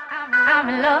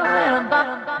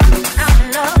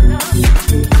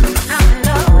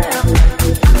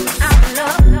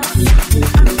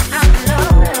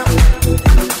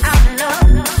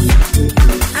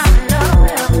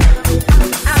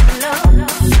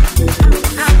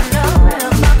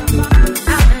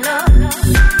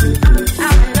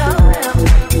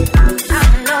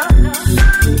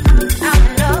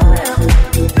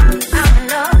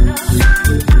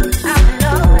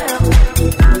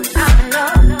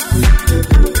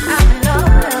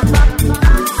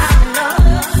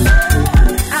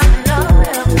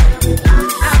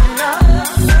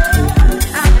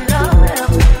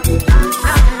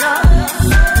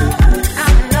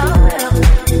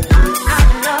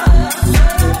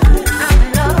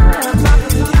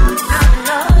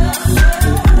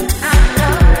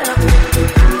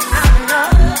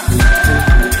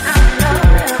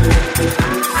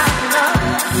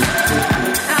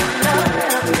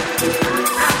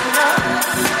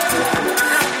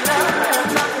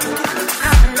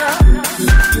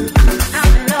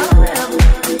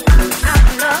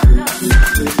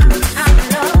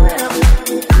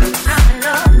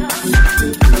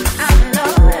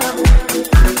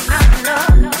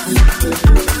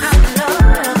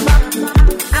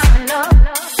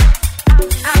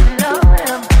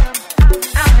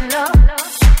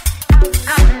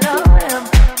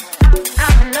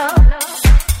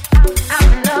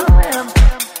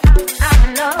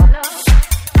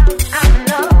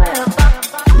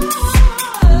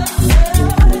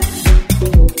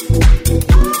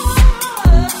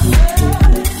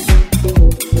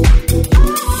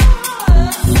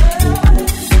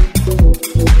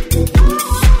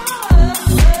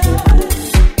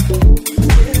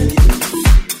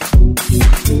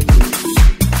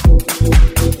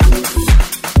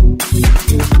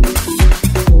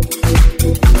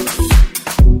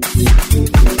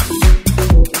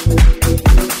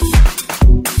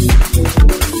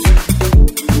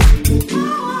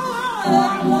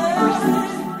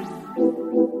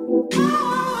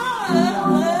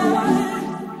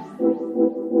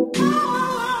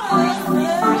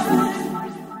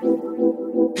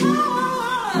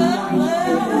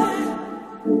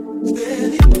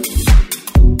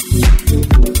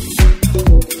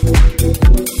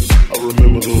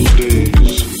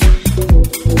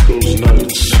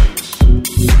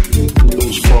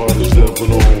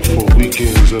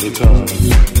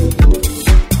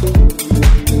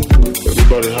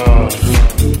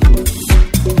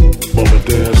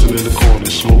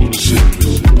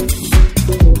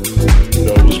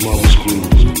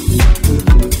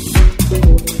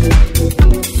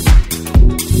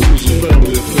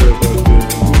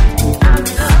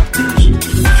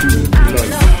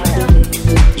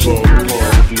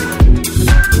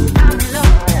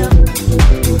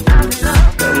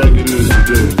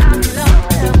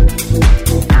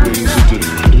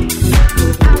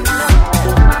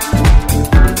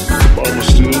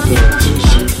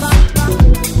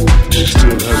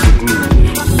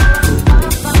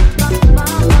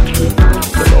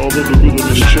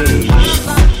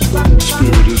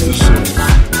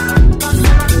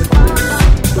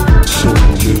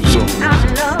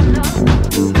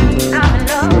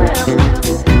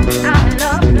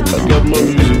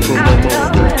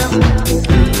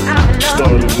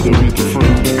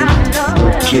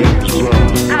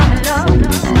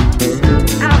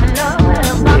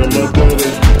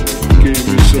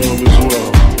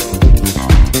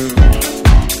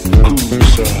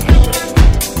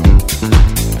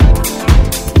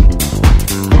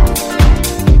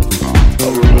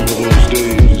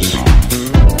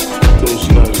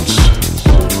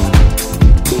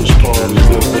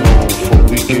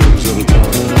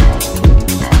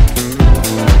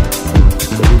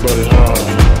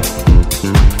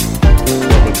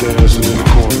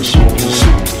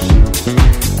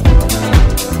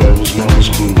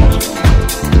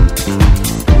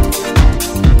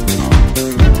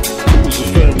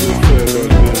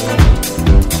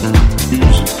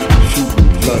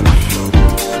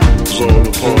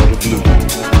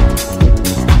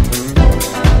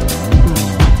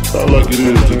 like it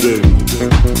is today.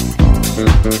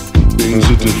 Things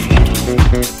are different.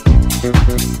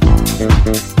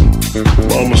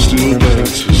 Mama still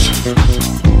dances.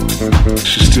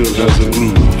 She still has a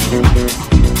groove.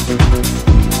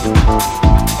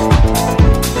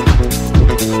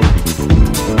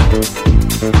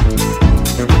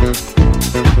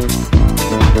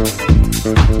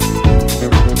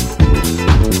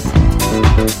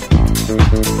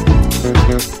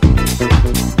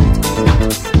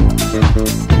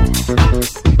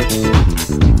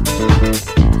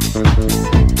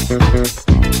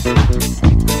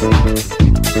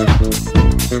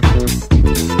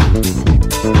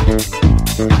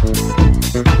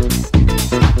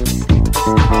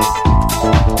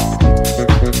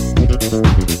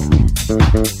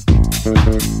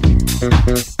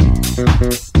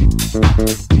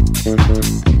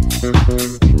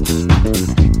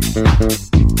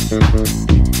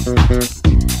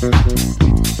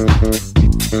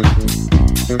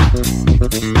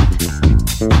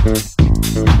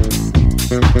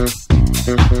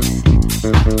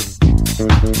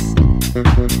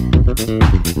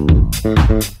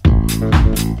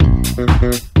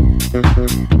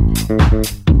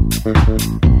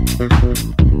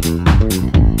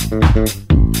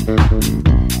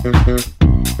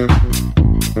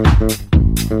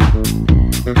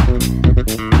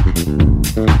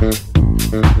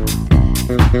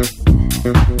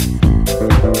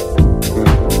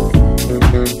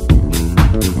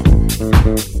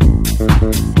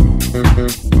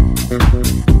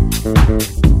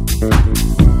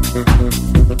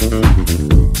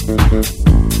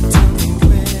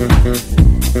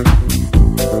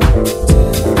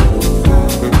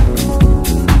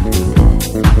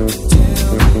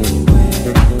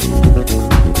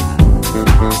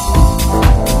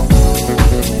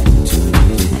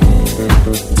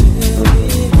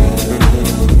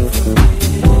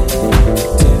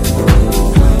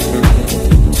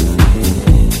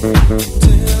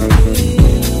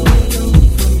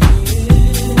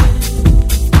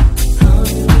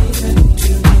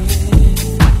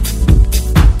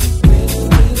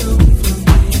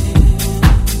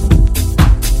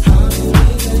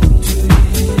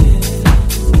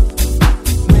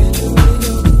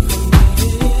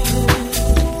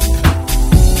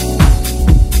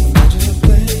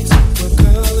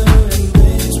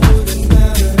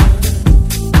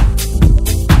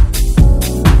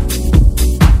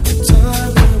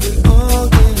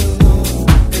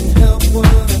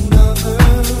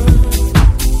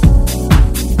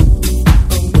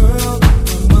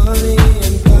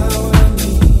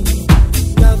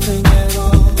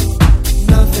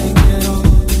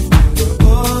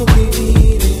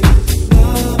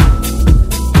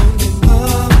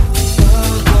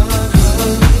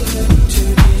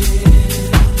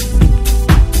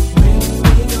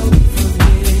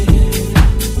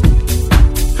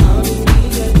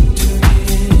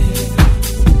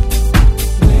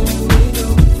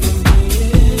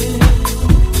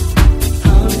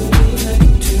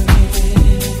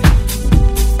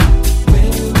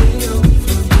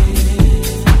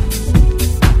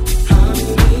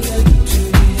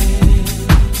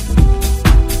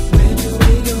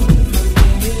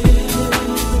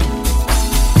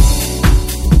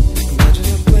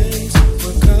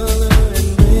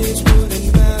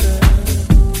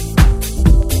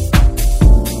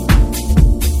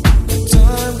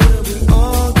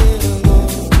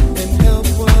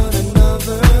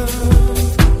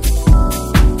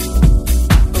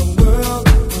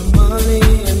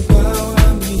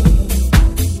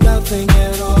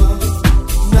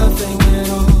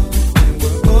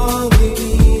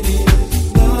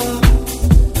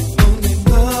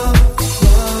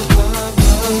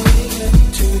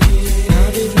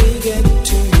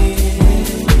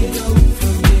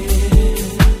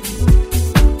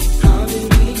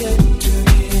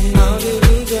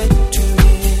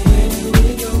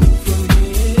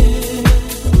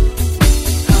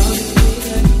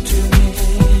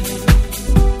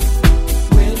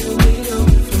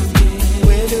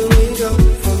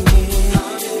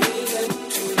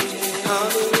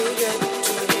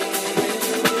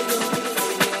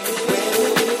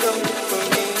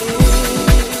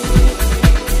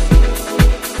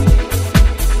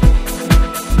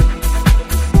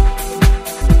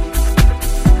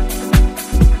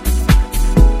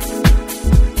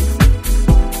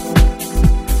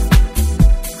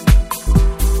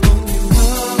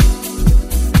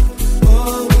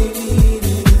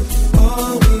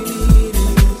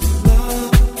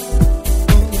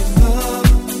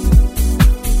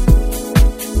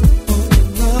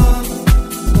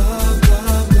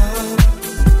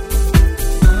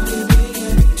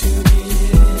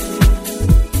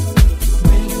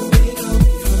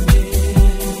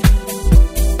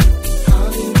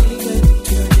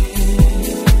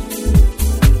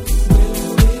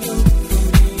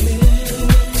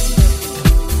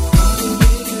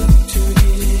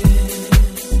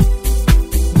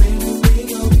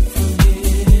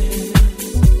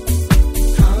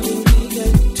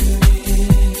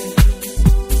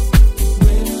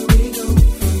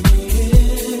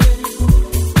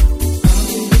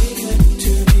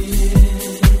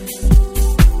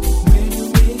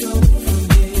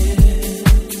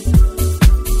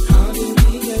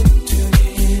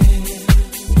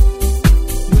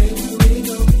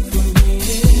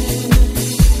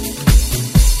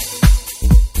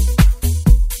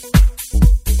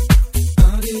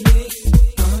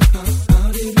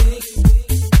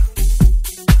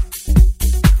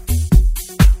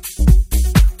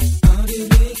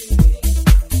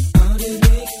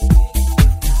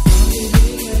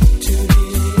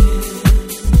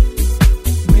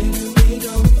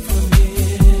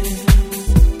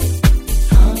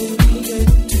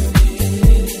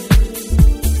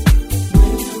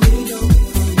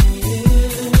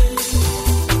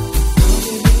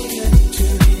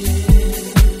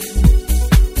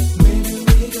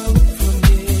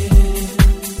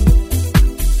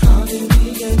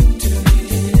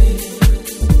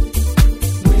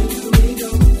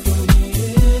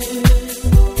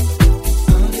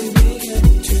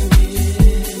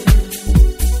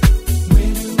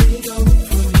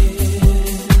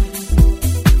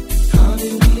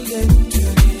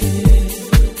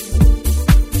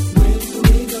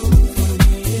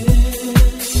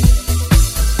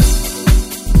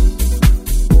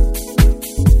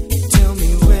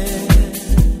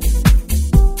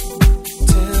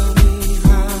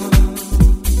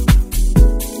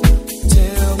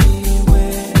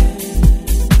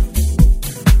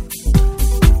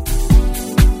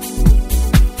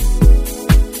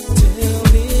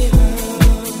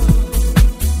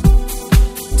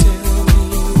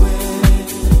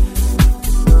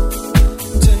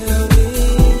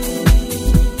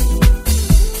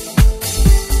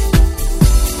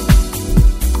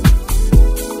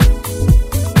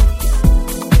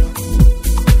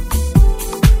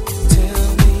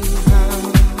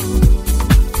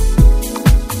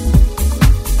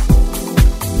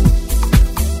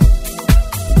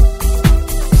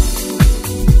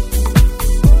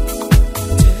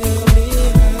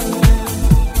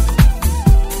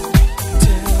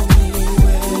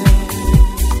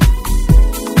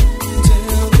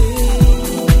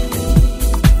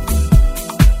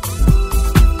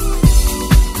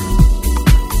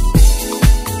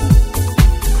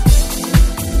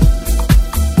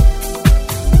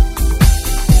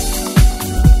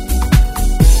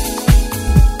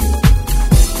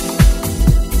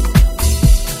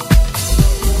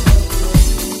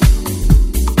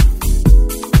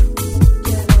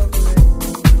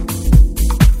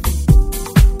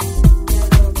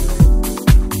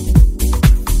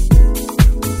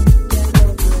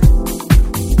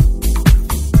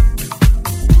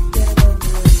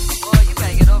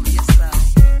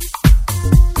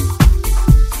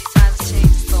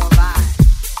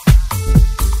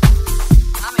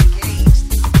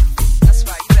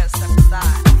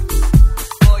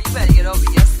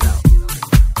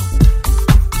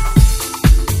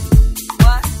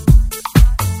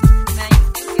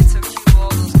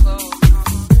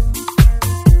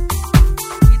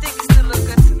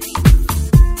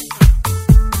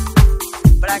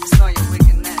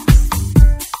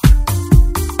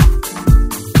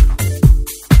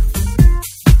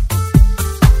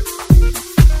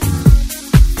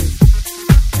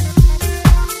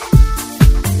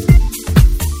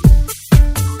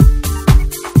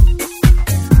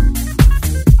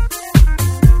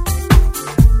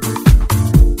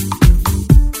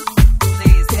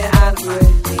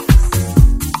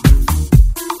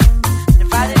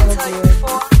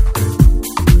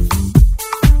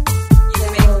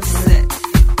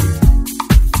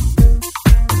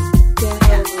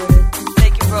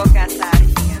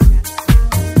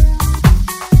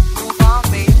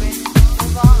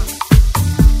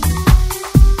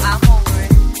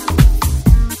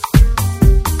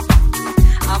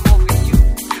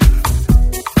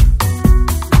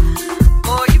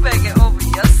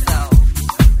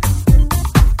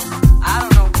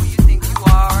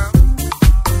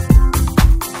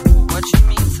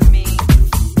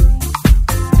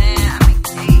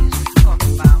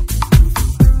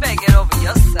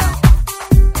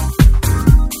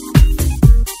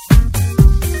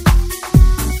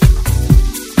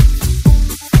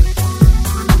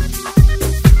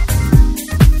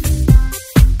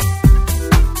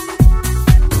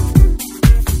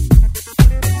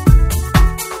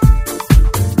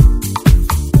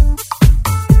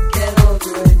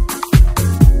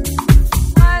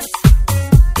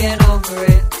 Get over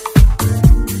it.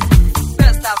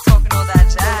 Better stop talking all that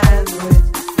jazz.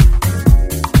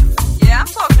 Yeah, I'm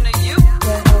talking to you.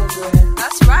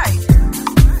 That's right.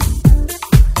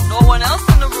 No one else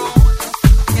in the room.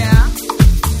 Yeah.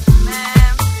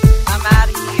 Man, I'm out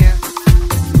of here.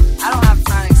 I don't have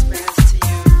time to explain this to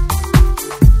you.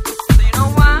 So you know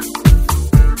what?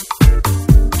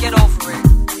 Get over it.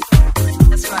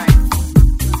 That's right.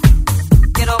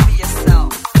 Get over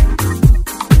yourself.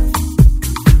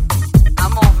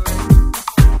 I'm over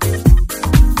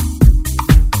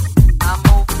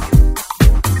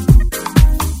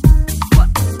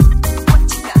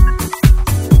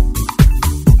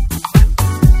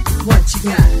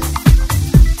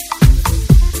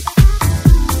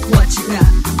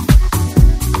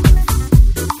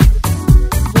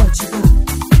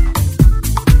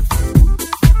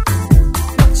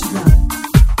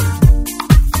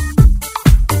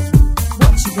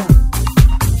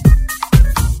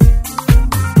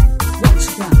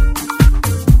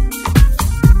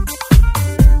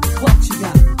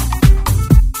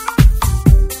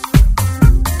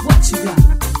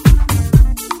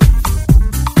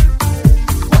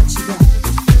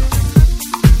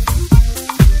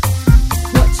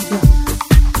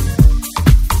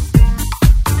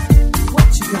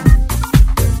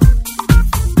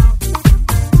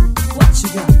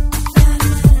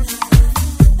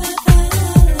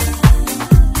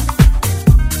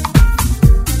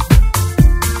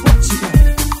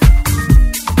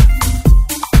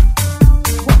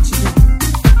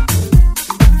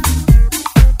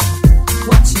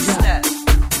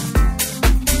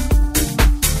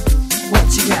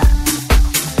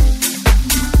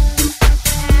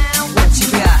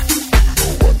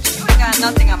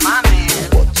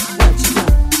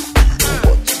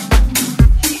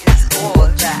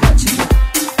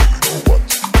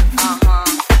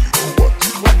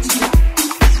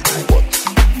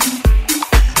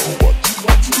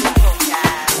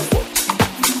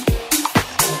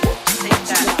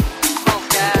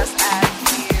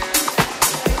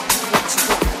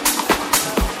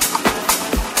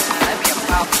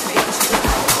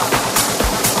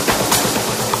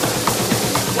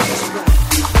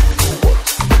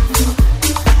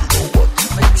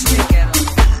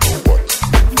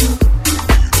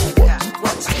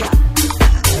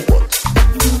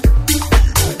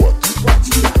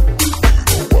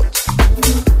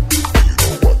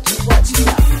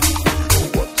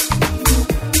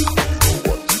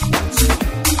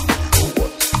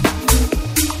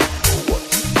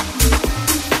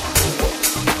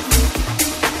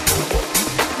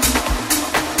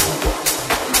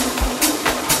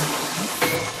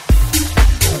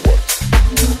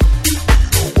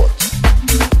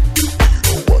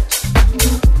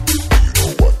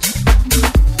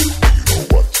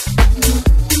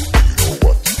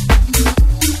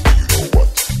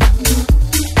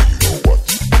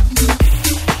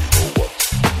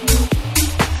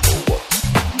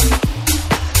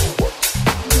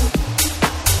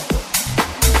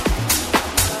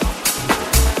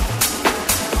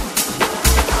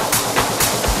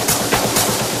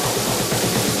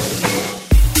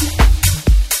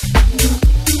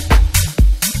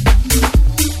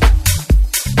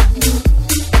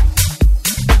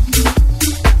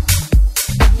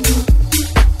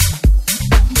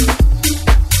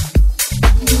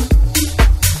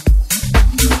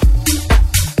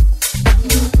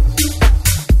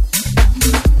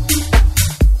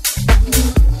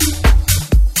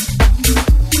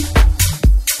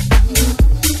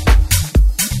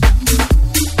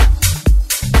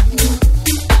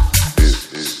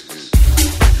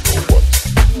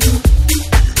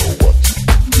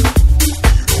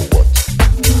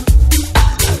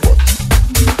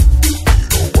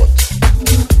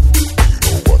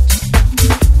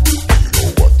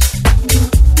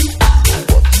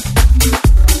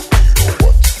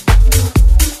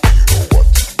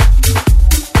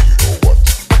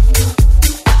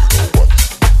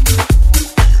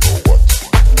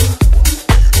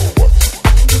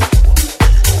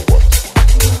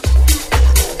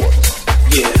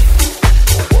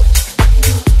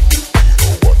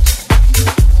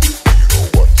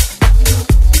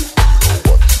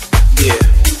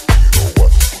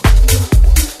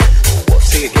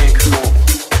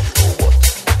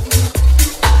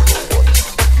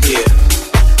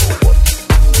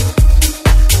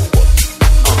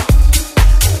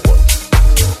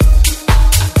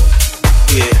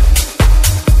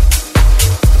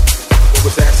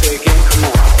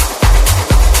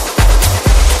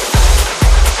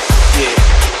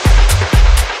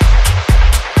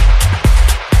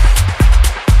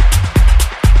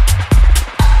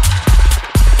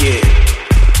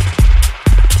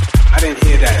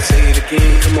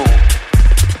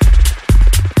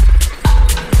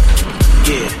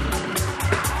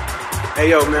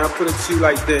yo, man, I'll put it to you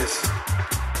like this.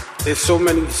 There's so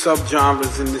many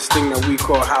subgenres in this thing that we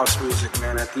call house music,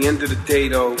 man. At the end of the day,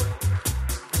 though,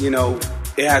 you know,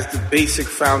 it has the basic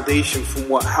foundation from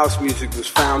what house music was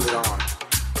founded on.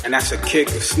 And that's a kick,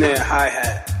 a snare,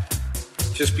 hi-hat.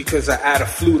 Just because I add a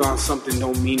flute on something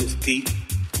don't mean it's deep.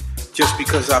 Just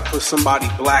because I put somebody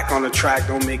black on a track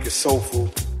don't make it soulful.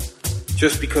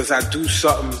 Just because I do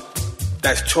something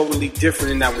that's totally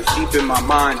different and that was deep in my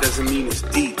mind doesn't mean it's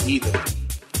deep either.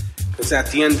 Because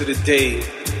at the end of the day,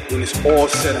 when it's all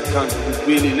said and done, when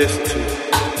we really listen to it,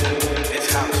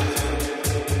 it's house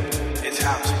music. It's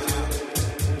house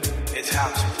music. It's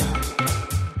house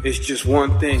music. It's just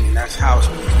one thing, and that's house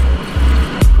music.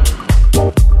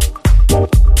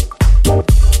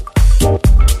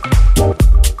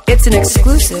 It's an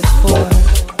exclusive for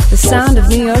the Sound of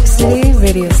New York City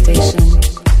radio station.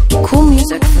 Cool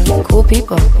music for cool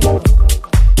people.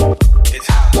 It's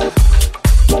house.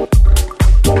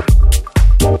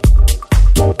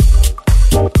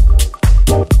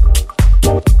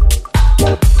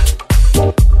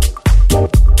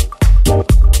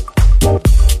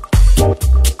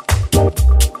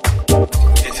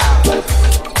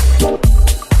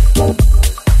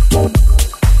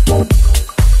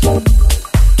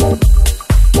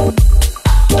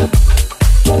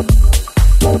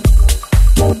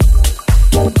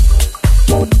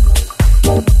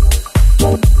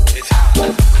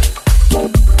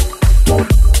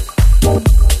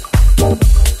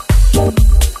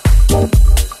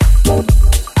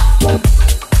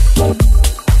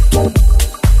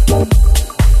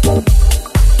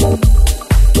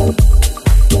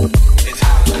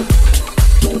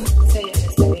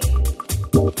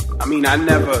 I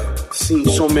never seen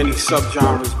so many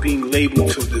subgenres being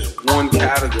labeled to this one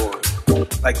category,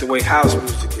 like the way house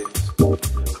music is.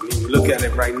 I mean, you look at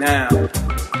it right now,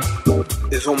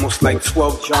 there's almost like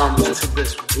 12 genres to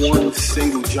this one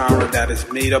single genre that is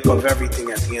made up of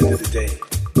everything at the end of the day.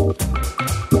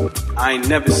 I ain't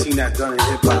never seen that done in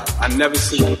hip-hop. I never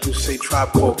seen people say Tribe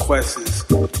Called Quest is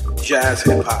jazz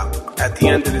hip-hop. At the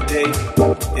end of the day,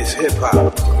 it's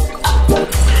hip-hop.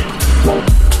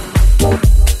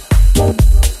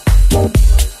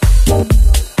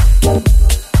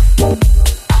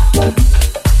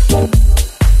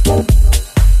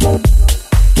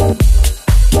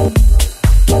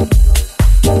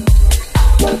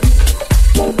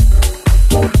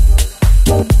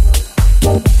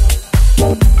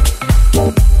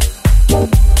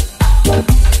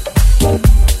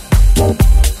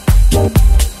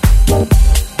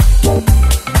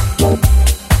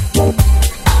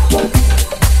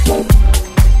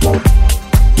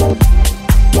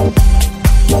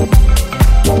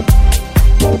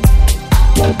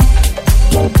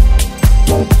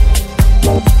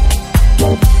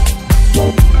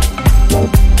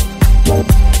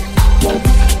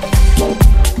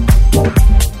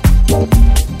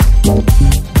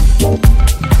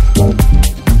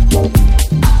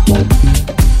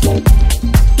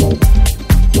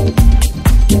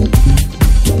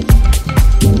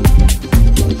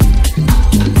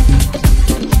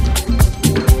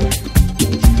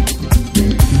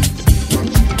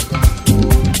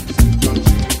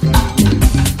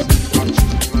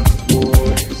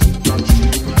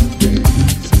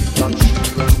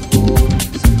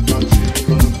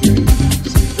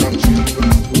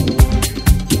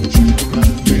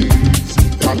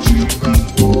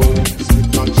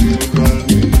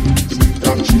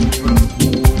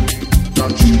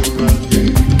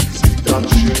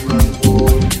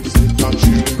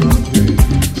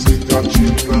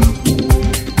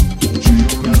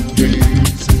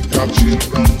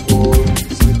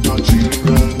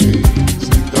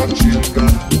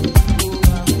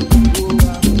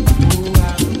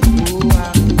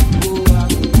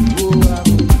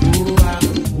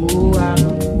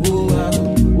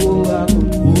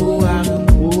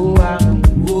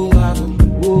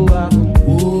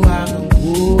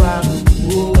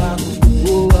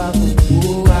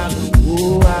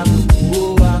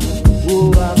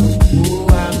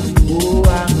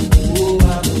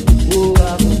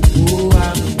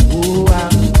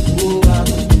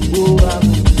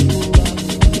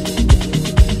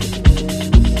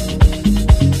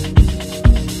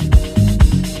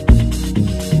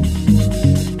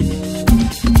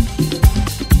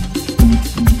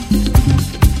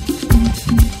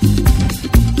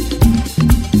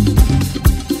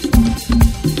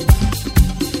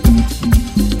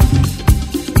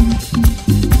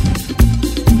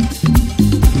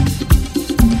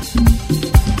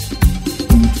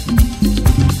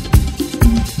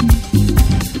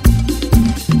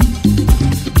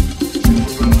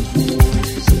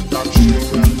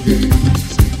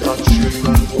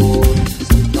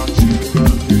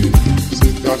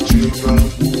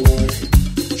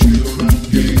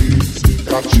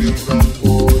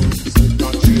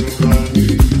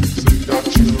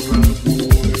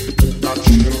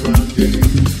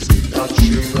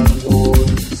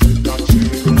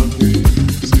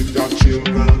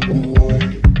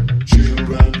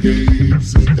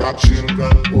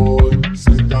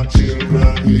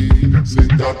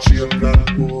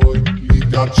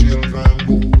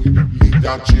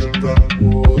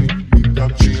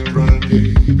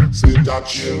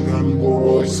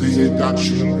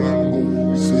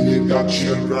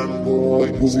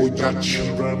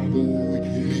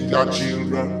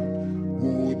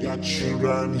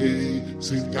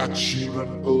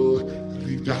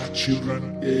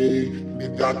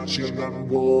 Children,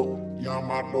 boy,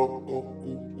 Yamano,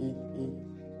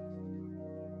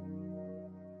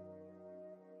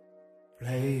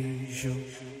 Pleasure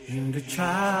in the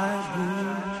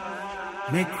childhood,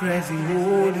 make crazy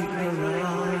rolling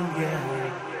around,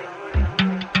 yeah.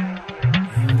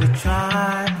 In the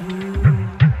childhood,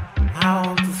 I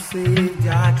want to save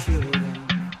your children.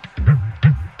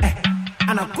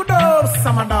 And I could have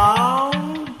summer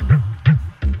down.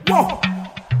 Whoa!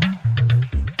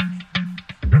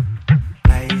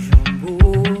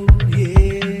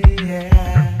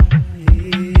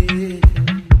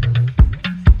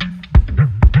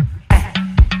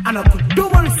 And I could do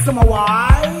one summer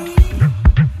why,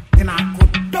 then I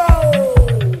could do.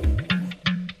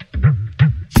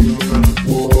 Children,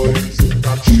 boys,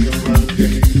 got children,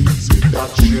 gays, got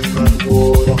children,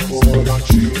 boys, got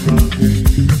children,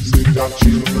 gays, got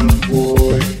children,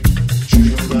 boys,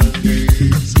 children,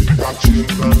 gays, got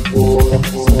children, boys,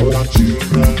 got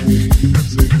children,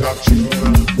 gays, got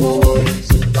children,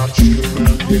 boys, got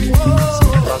children, gays,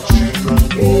 got children,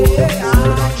 boys,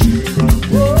 got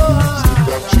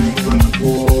children,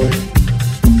 boys.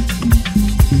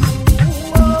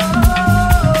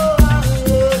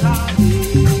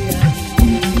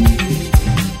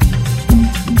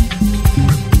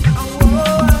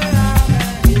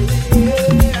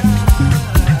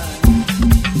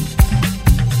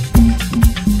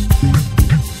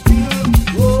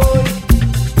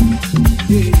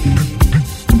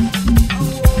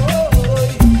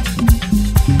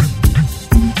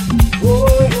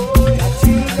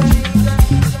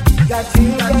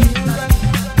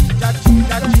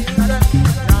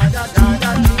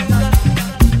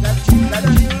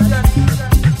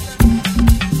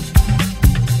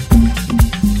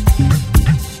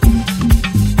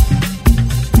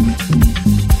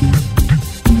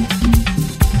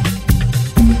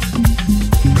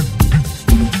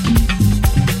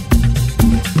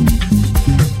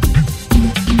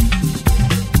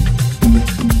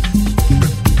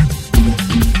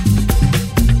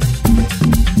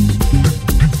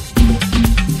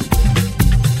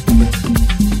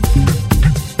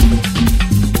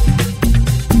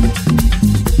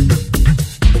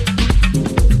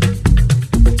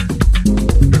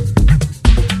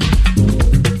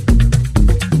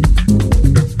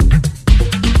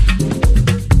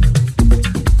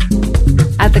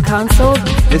 Console,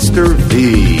 Mr.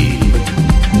 V.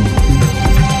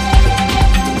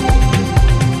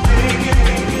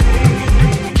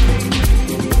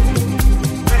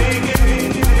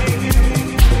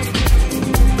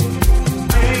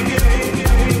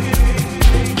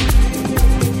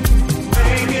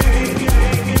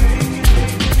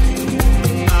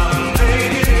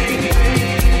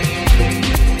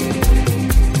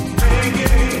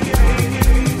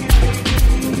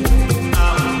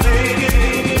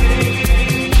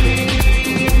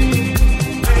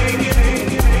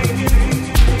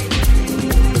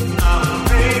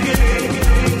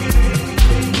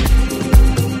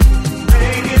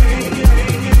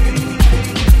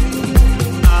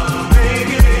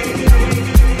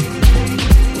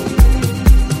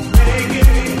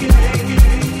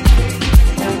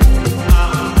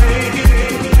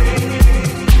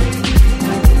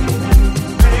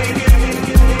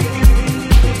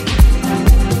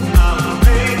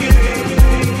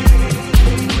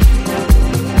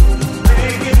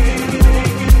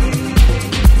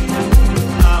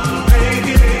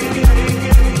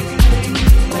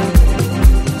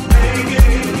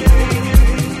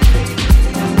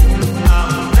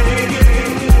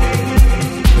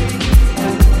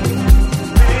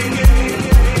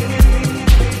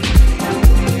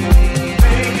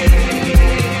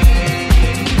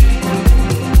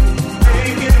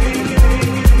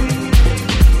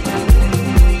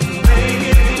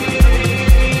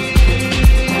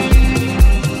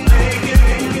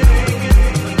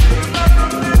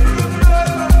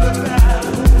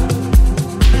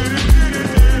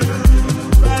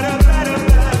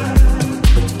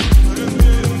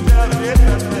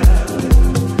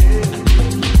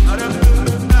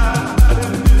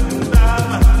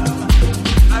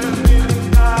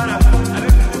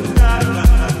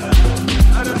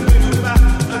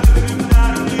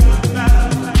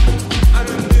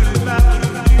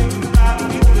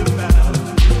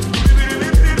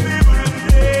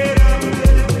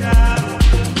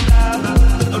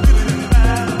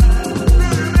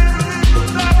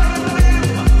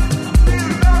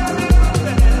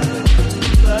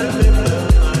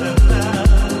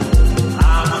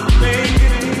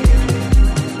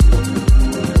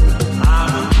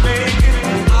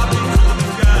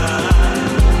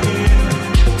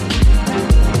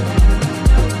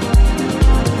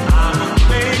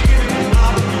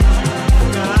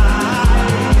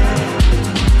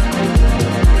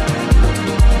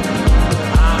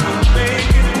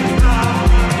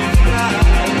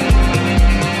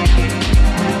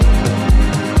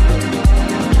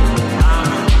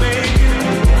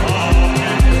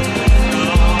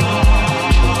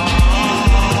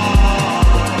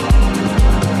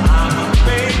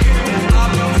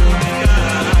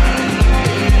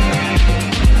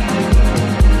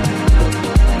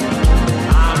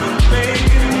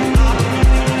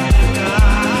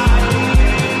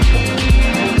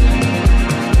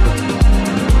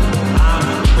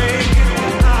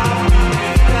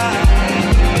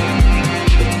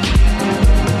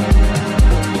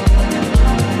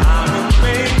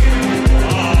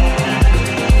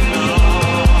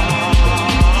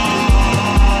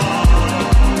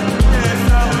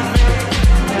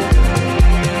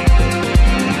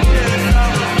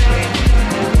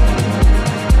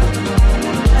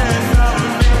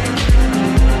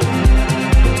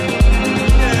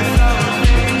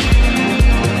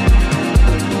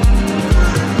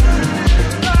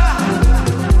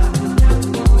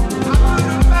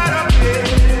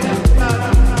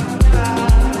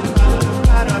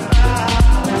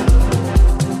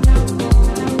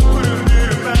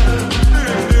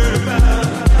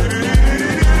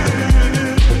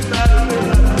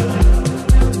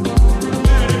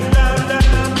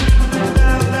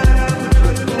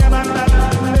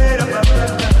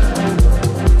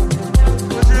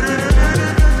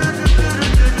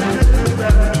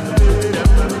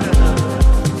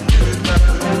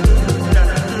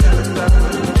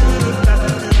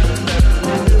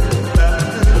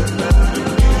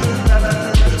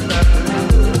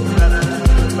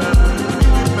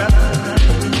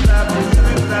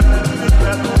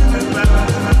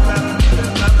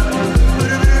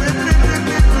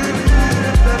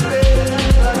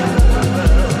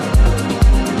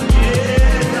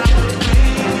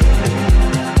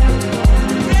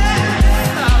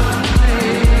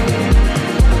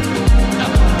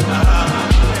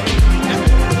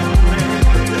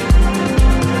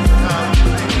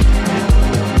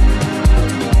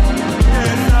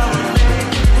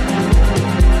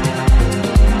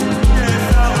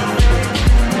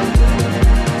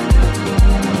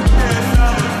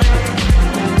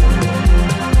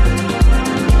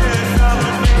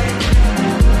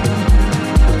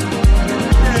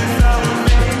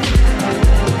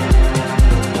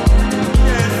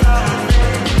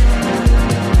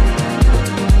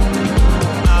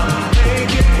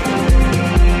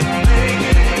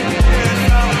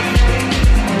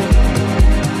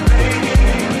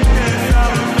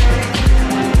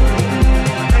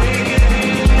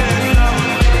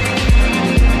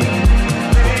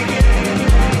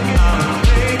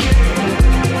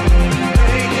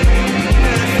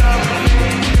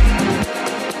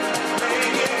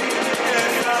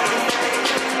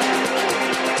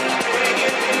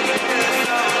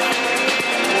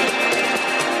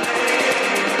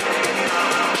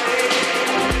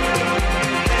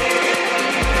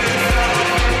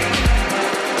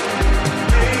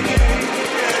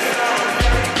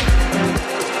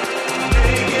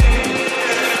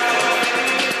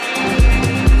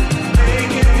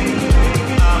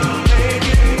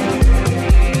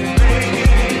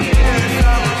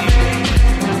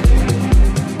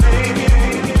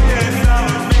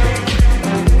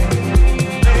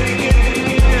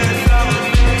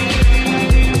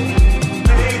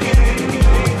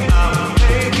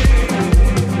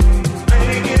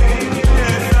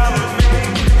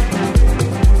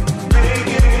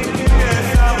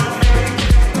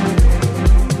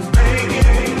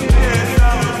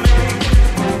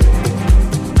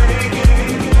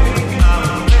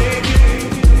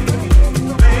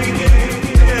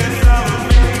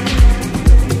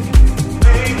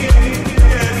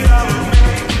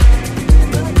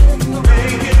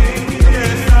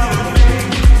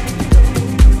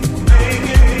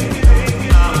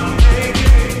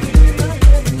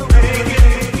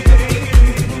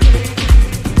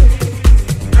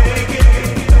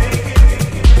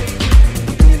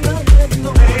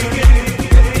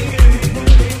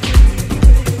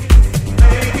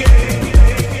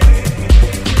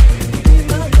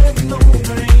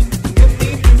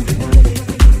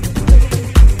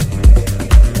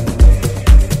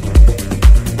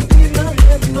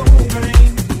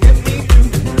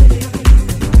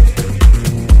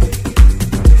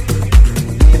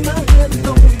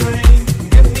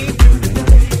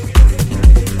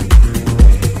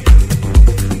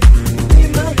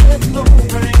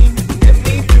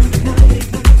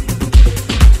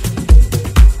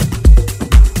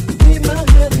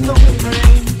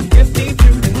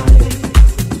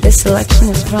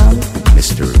 from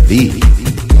Mr. V.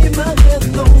 In my head,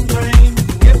 no brain,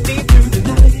 get me through the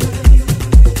night.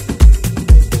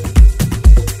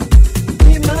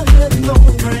 In my head, no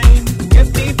brain, get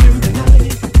me through the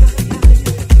night.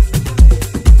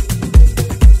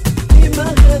 In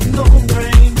my head, no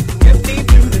brain, get me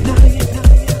through the night.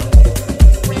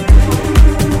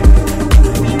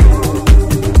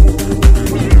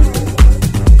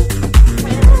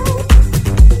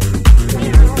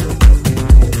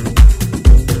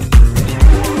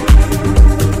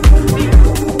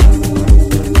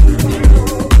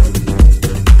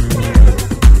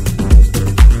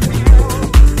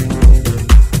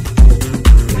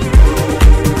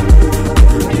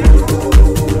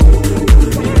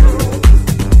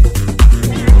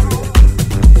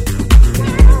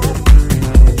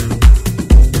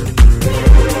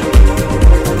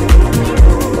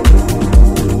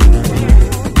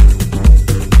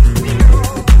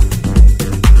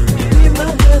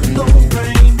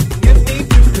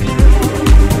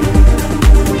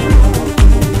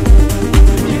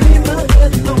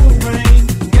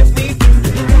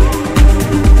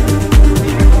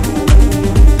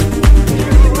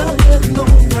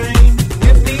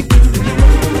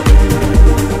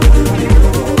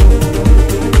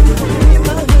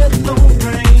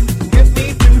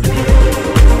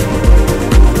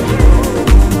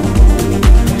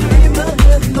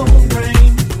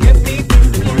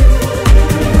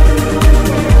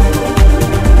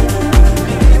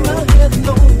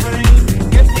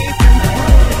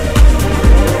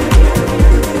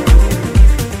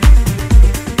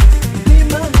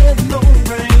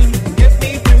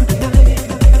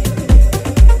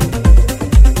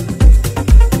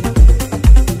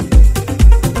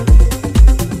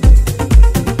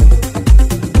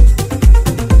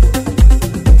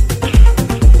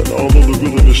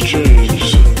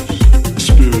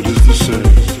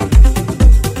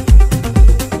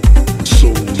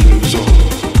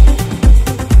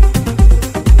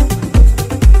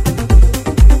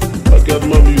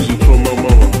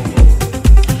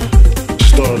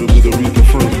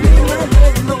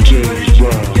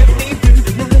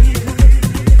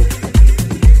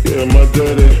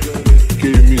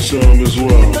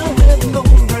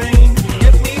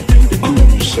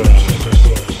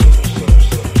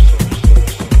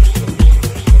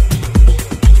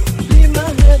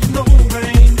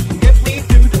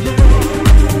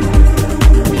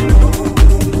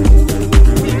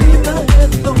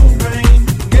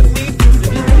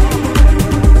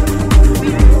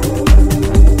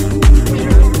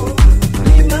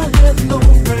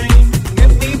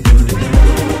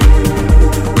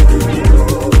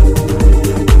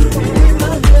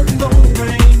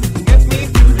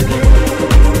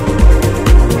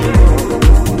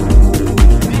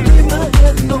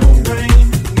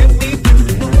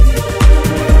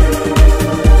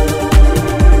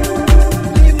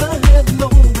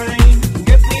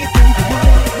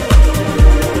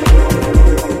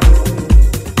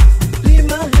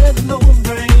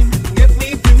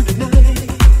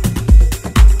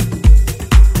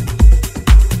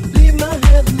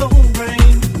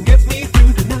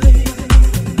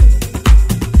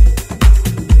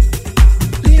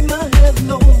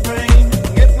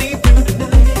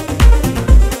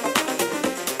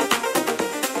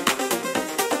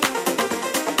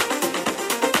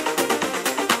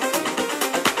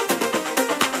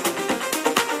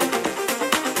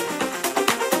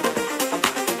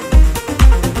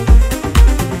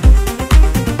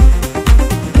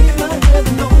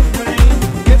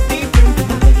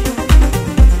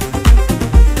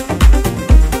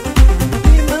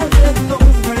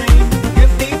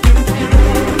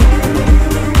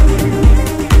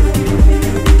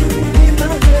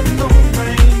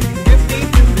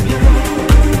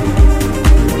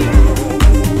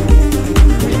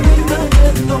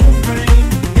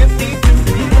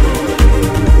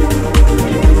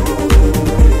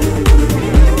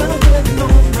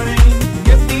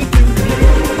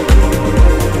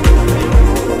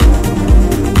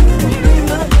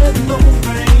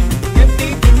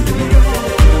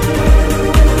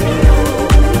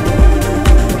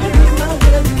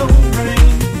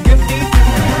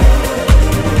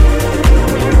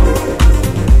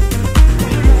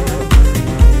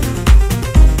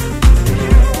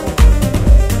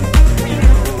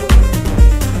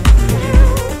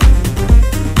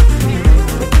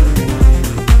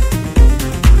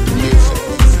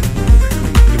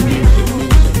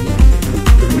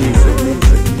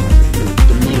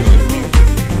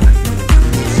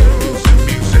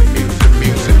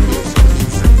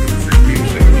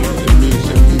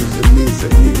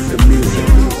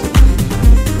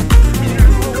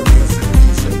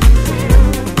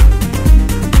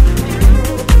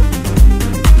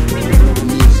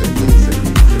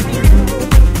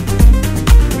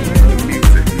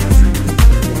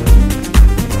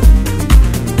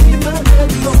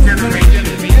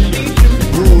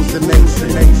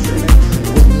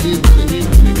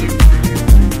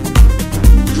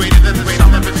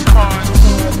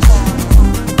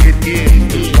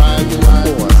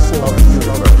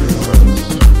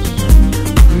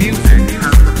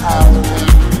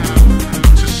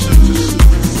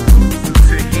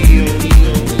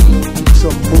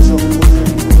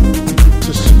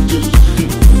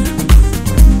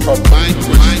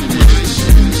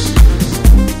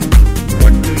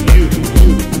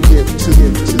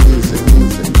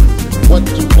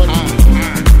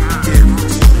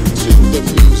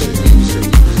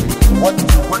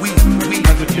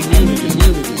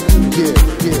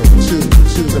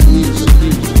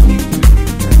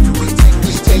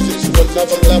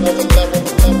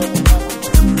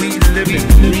 and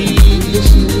breathe this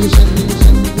music?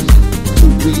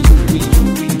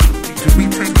 Do we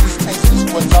take this taste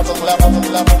to another level?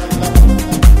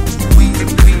 Do we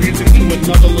take it to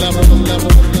another level?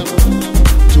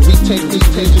 Do we take this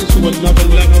taste to another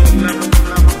level? Do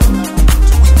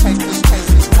we take this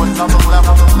taste to another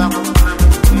level?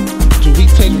 Do we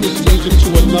take this taste to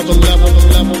another level?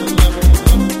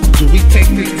 Do we take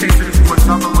this taste to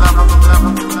another level?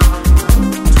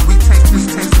 Do we take this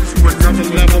taste to another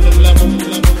level?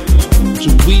 Do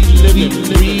we live and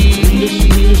breathe this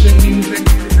music?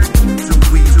 Do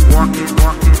we walk it? Do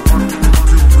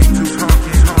we talk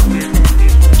it?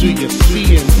 Do you see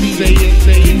and say it?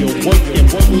 Do you work and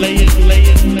lay it?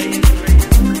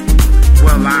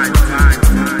 Well, I.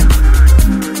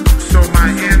 So my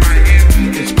answer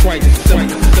is quite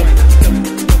simple.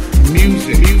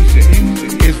 Music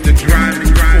is the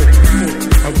driving force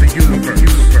of the universe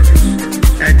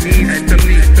and needs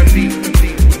to be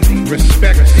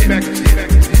respected.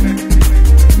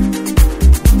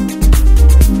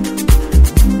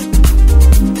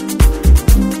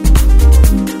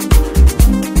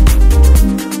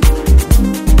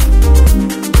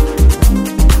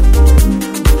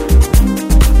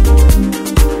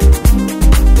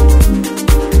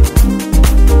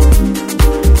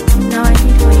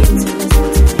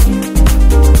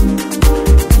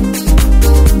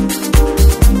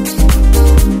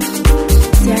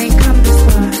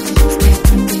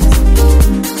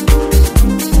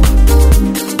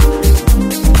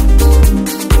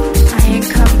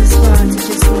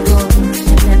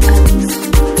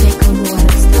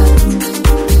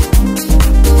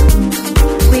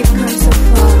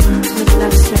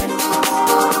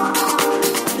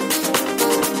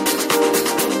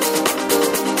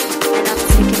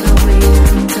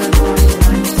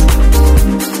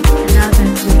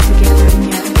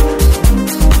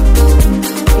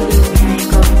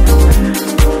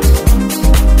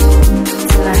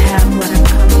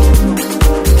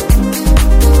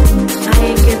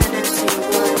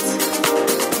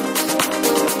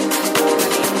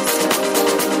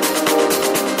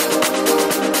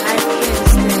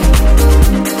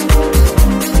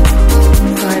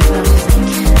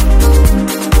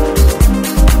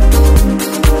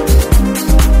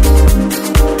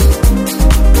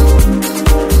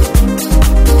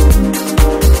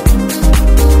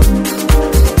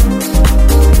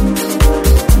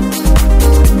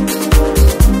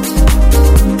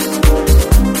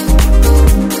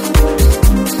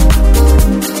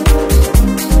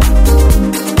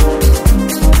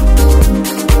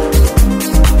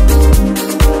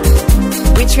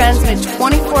 Transmit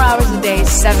 24 hours a day,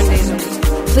 7 days a week.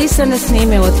 Please send us an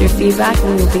email with your feedback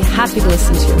and we will be happy to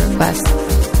listen to your requests.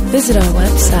 Visit our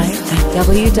website at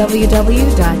www.tsonyc.com.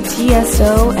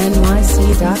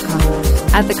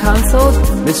 At the console,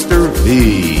 Mr.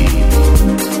 V.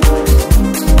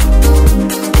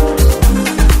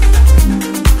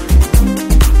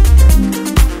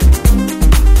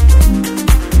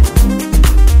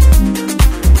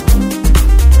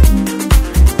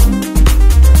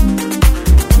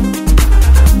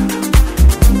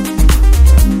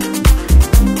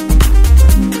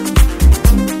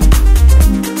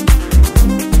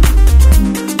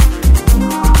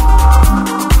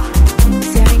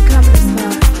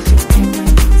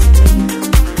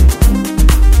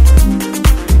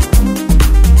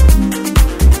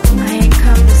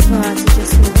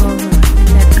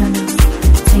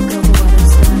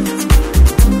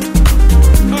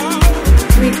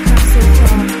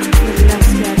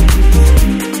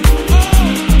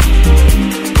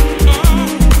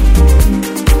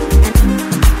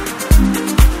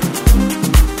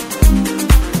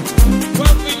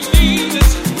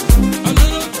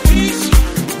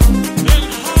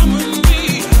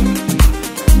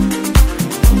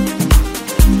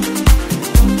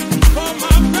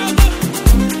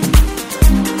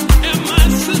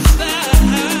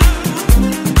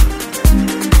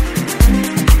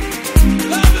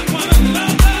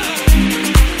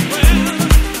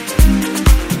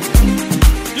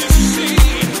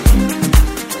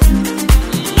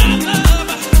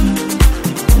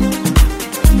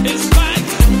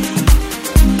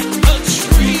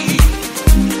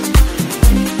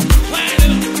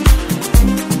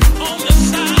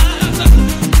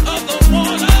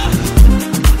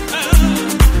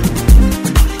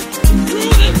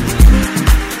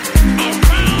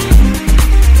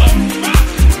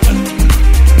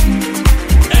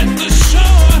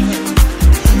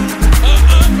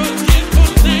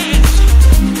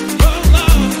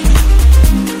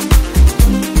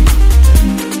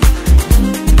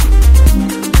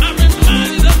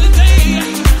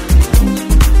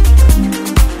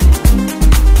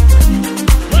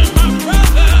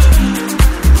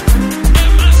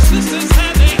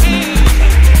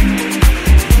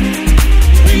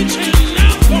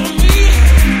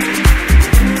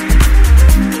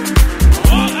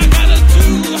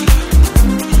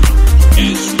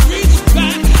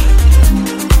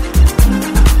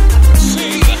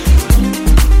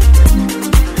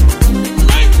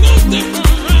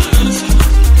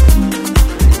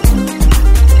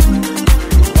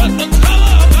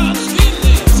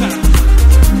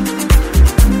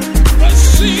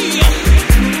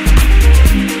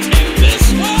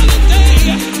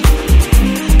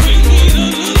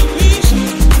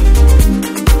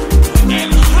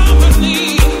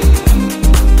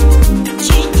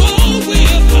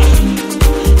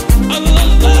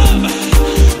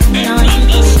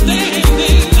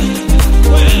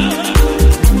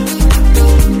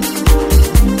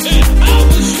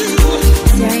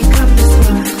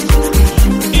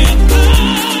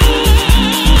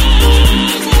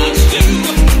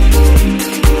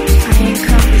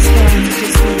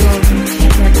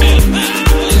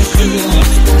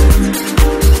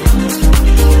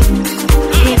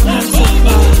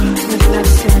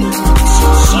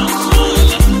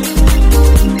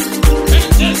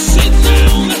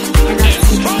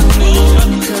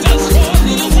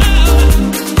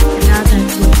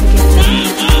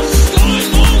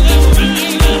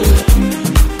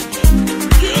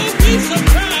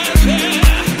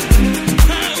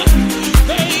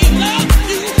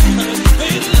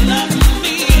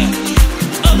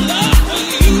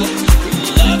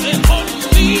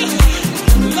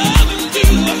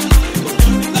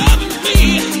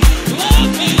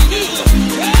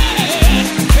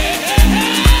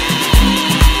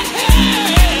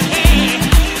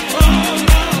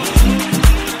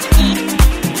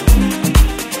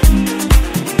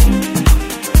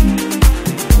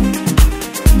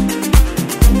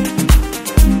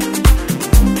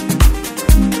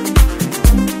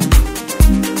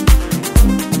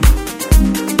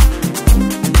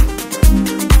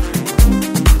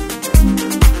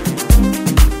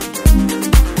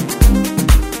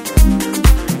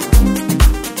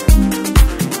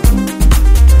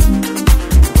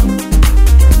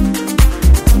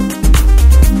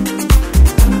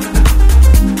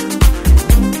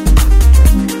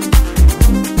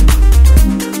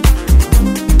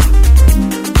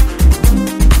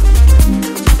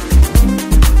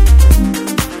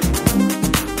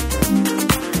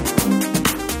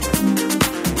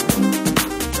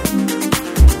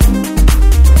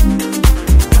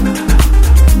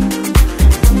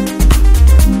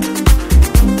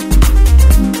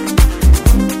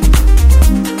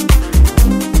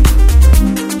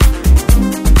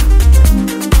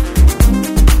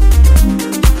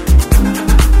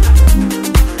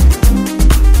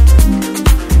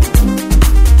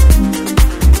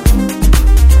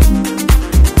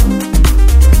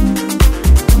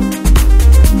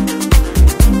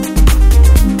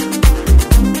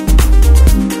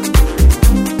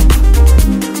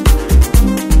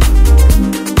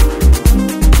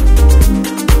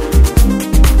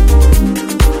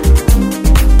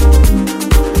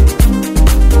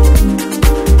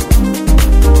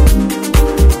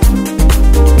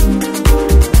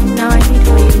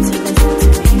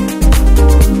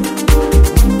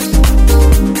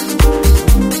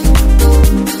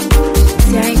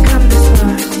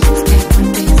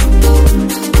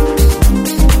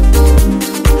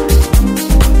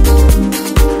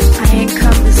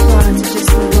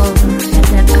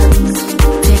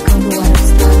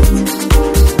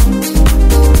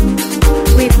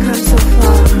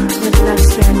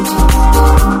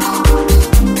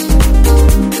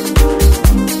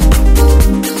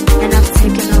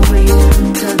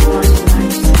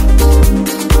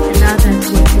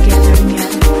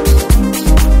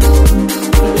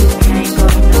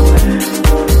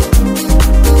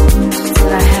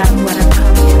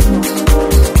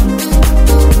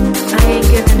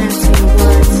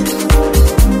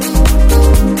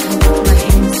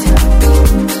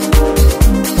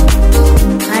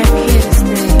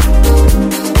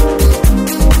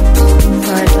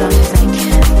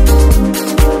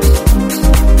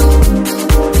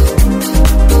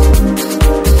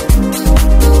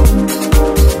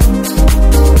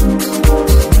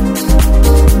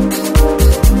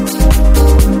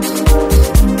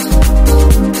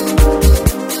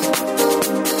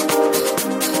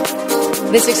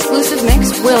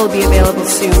 will be available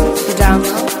soon for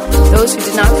download. Those who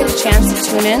did not get a chance to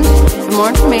tune in, for more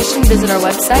information, visit our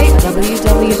website,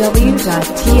 www.tsonyc.com.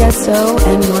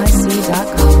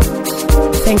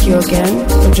 Thank you again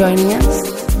for joining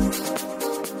us.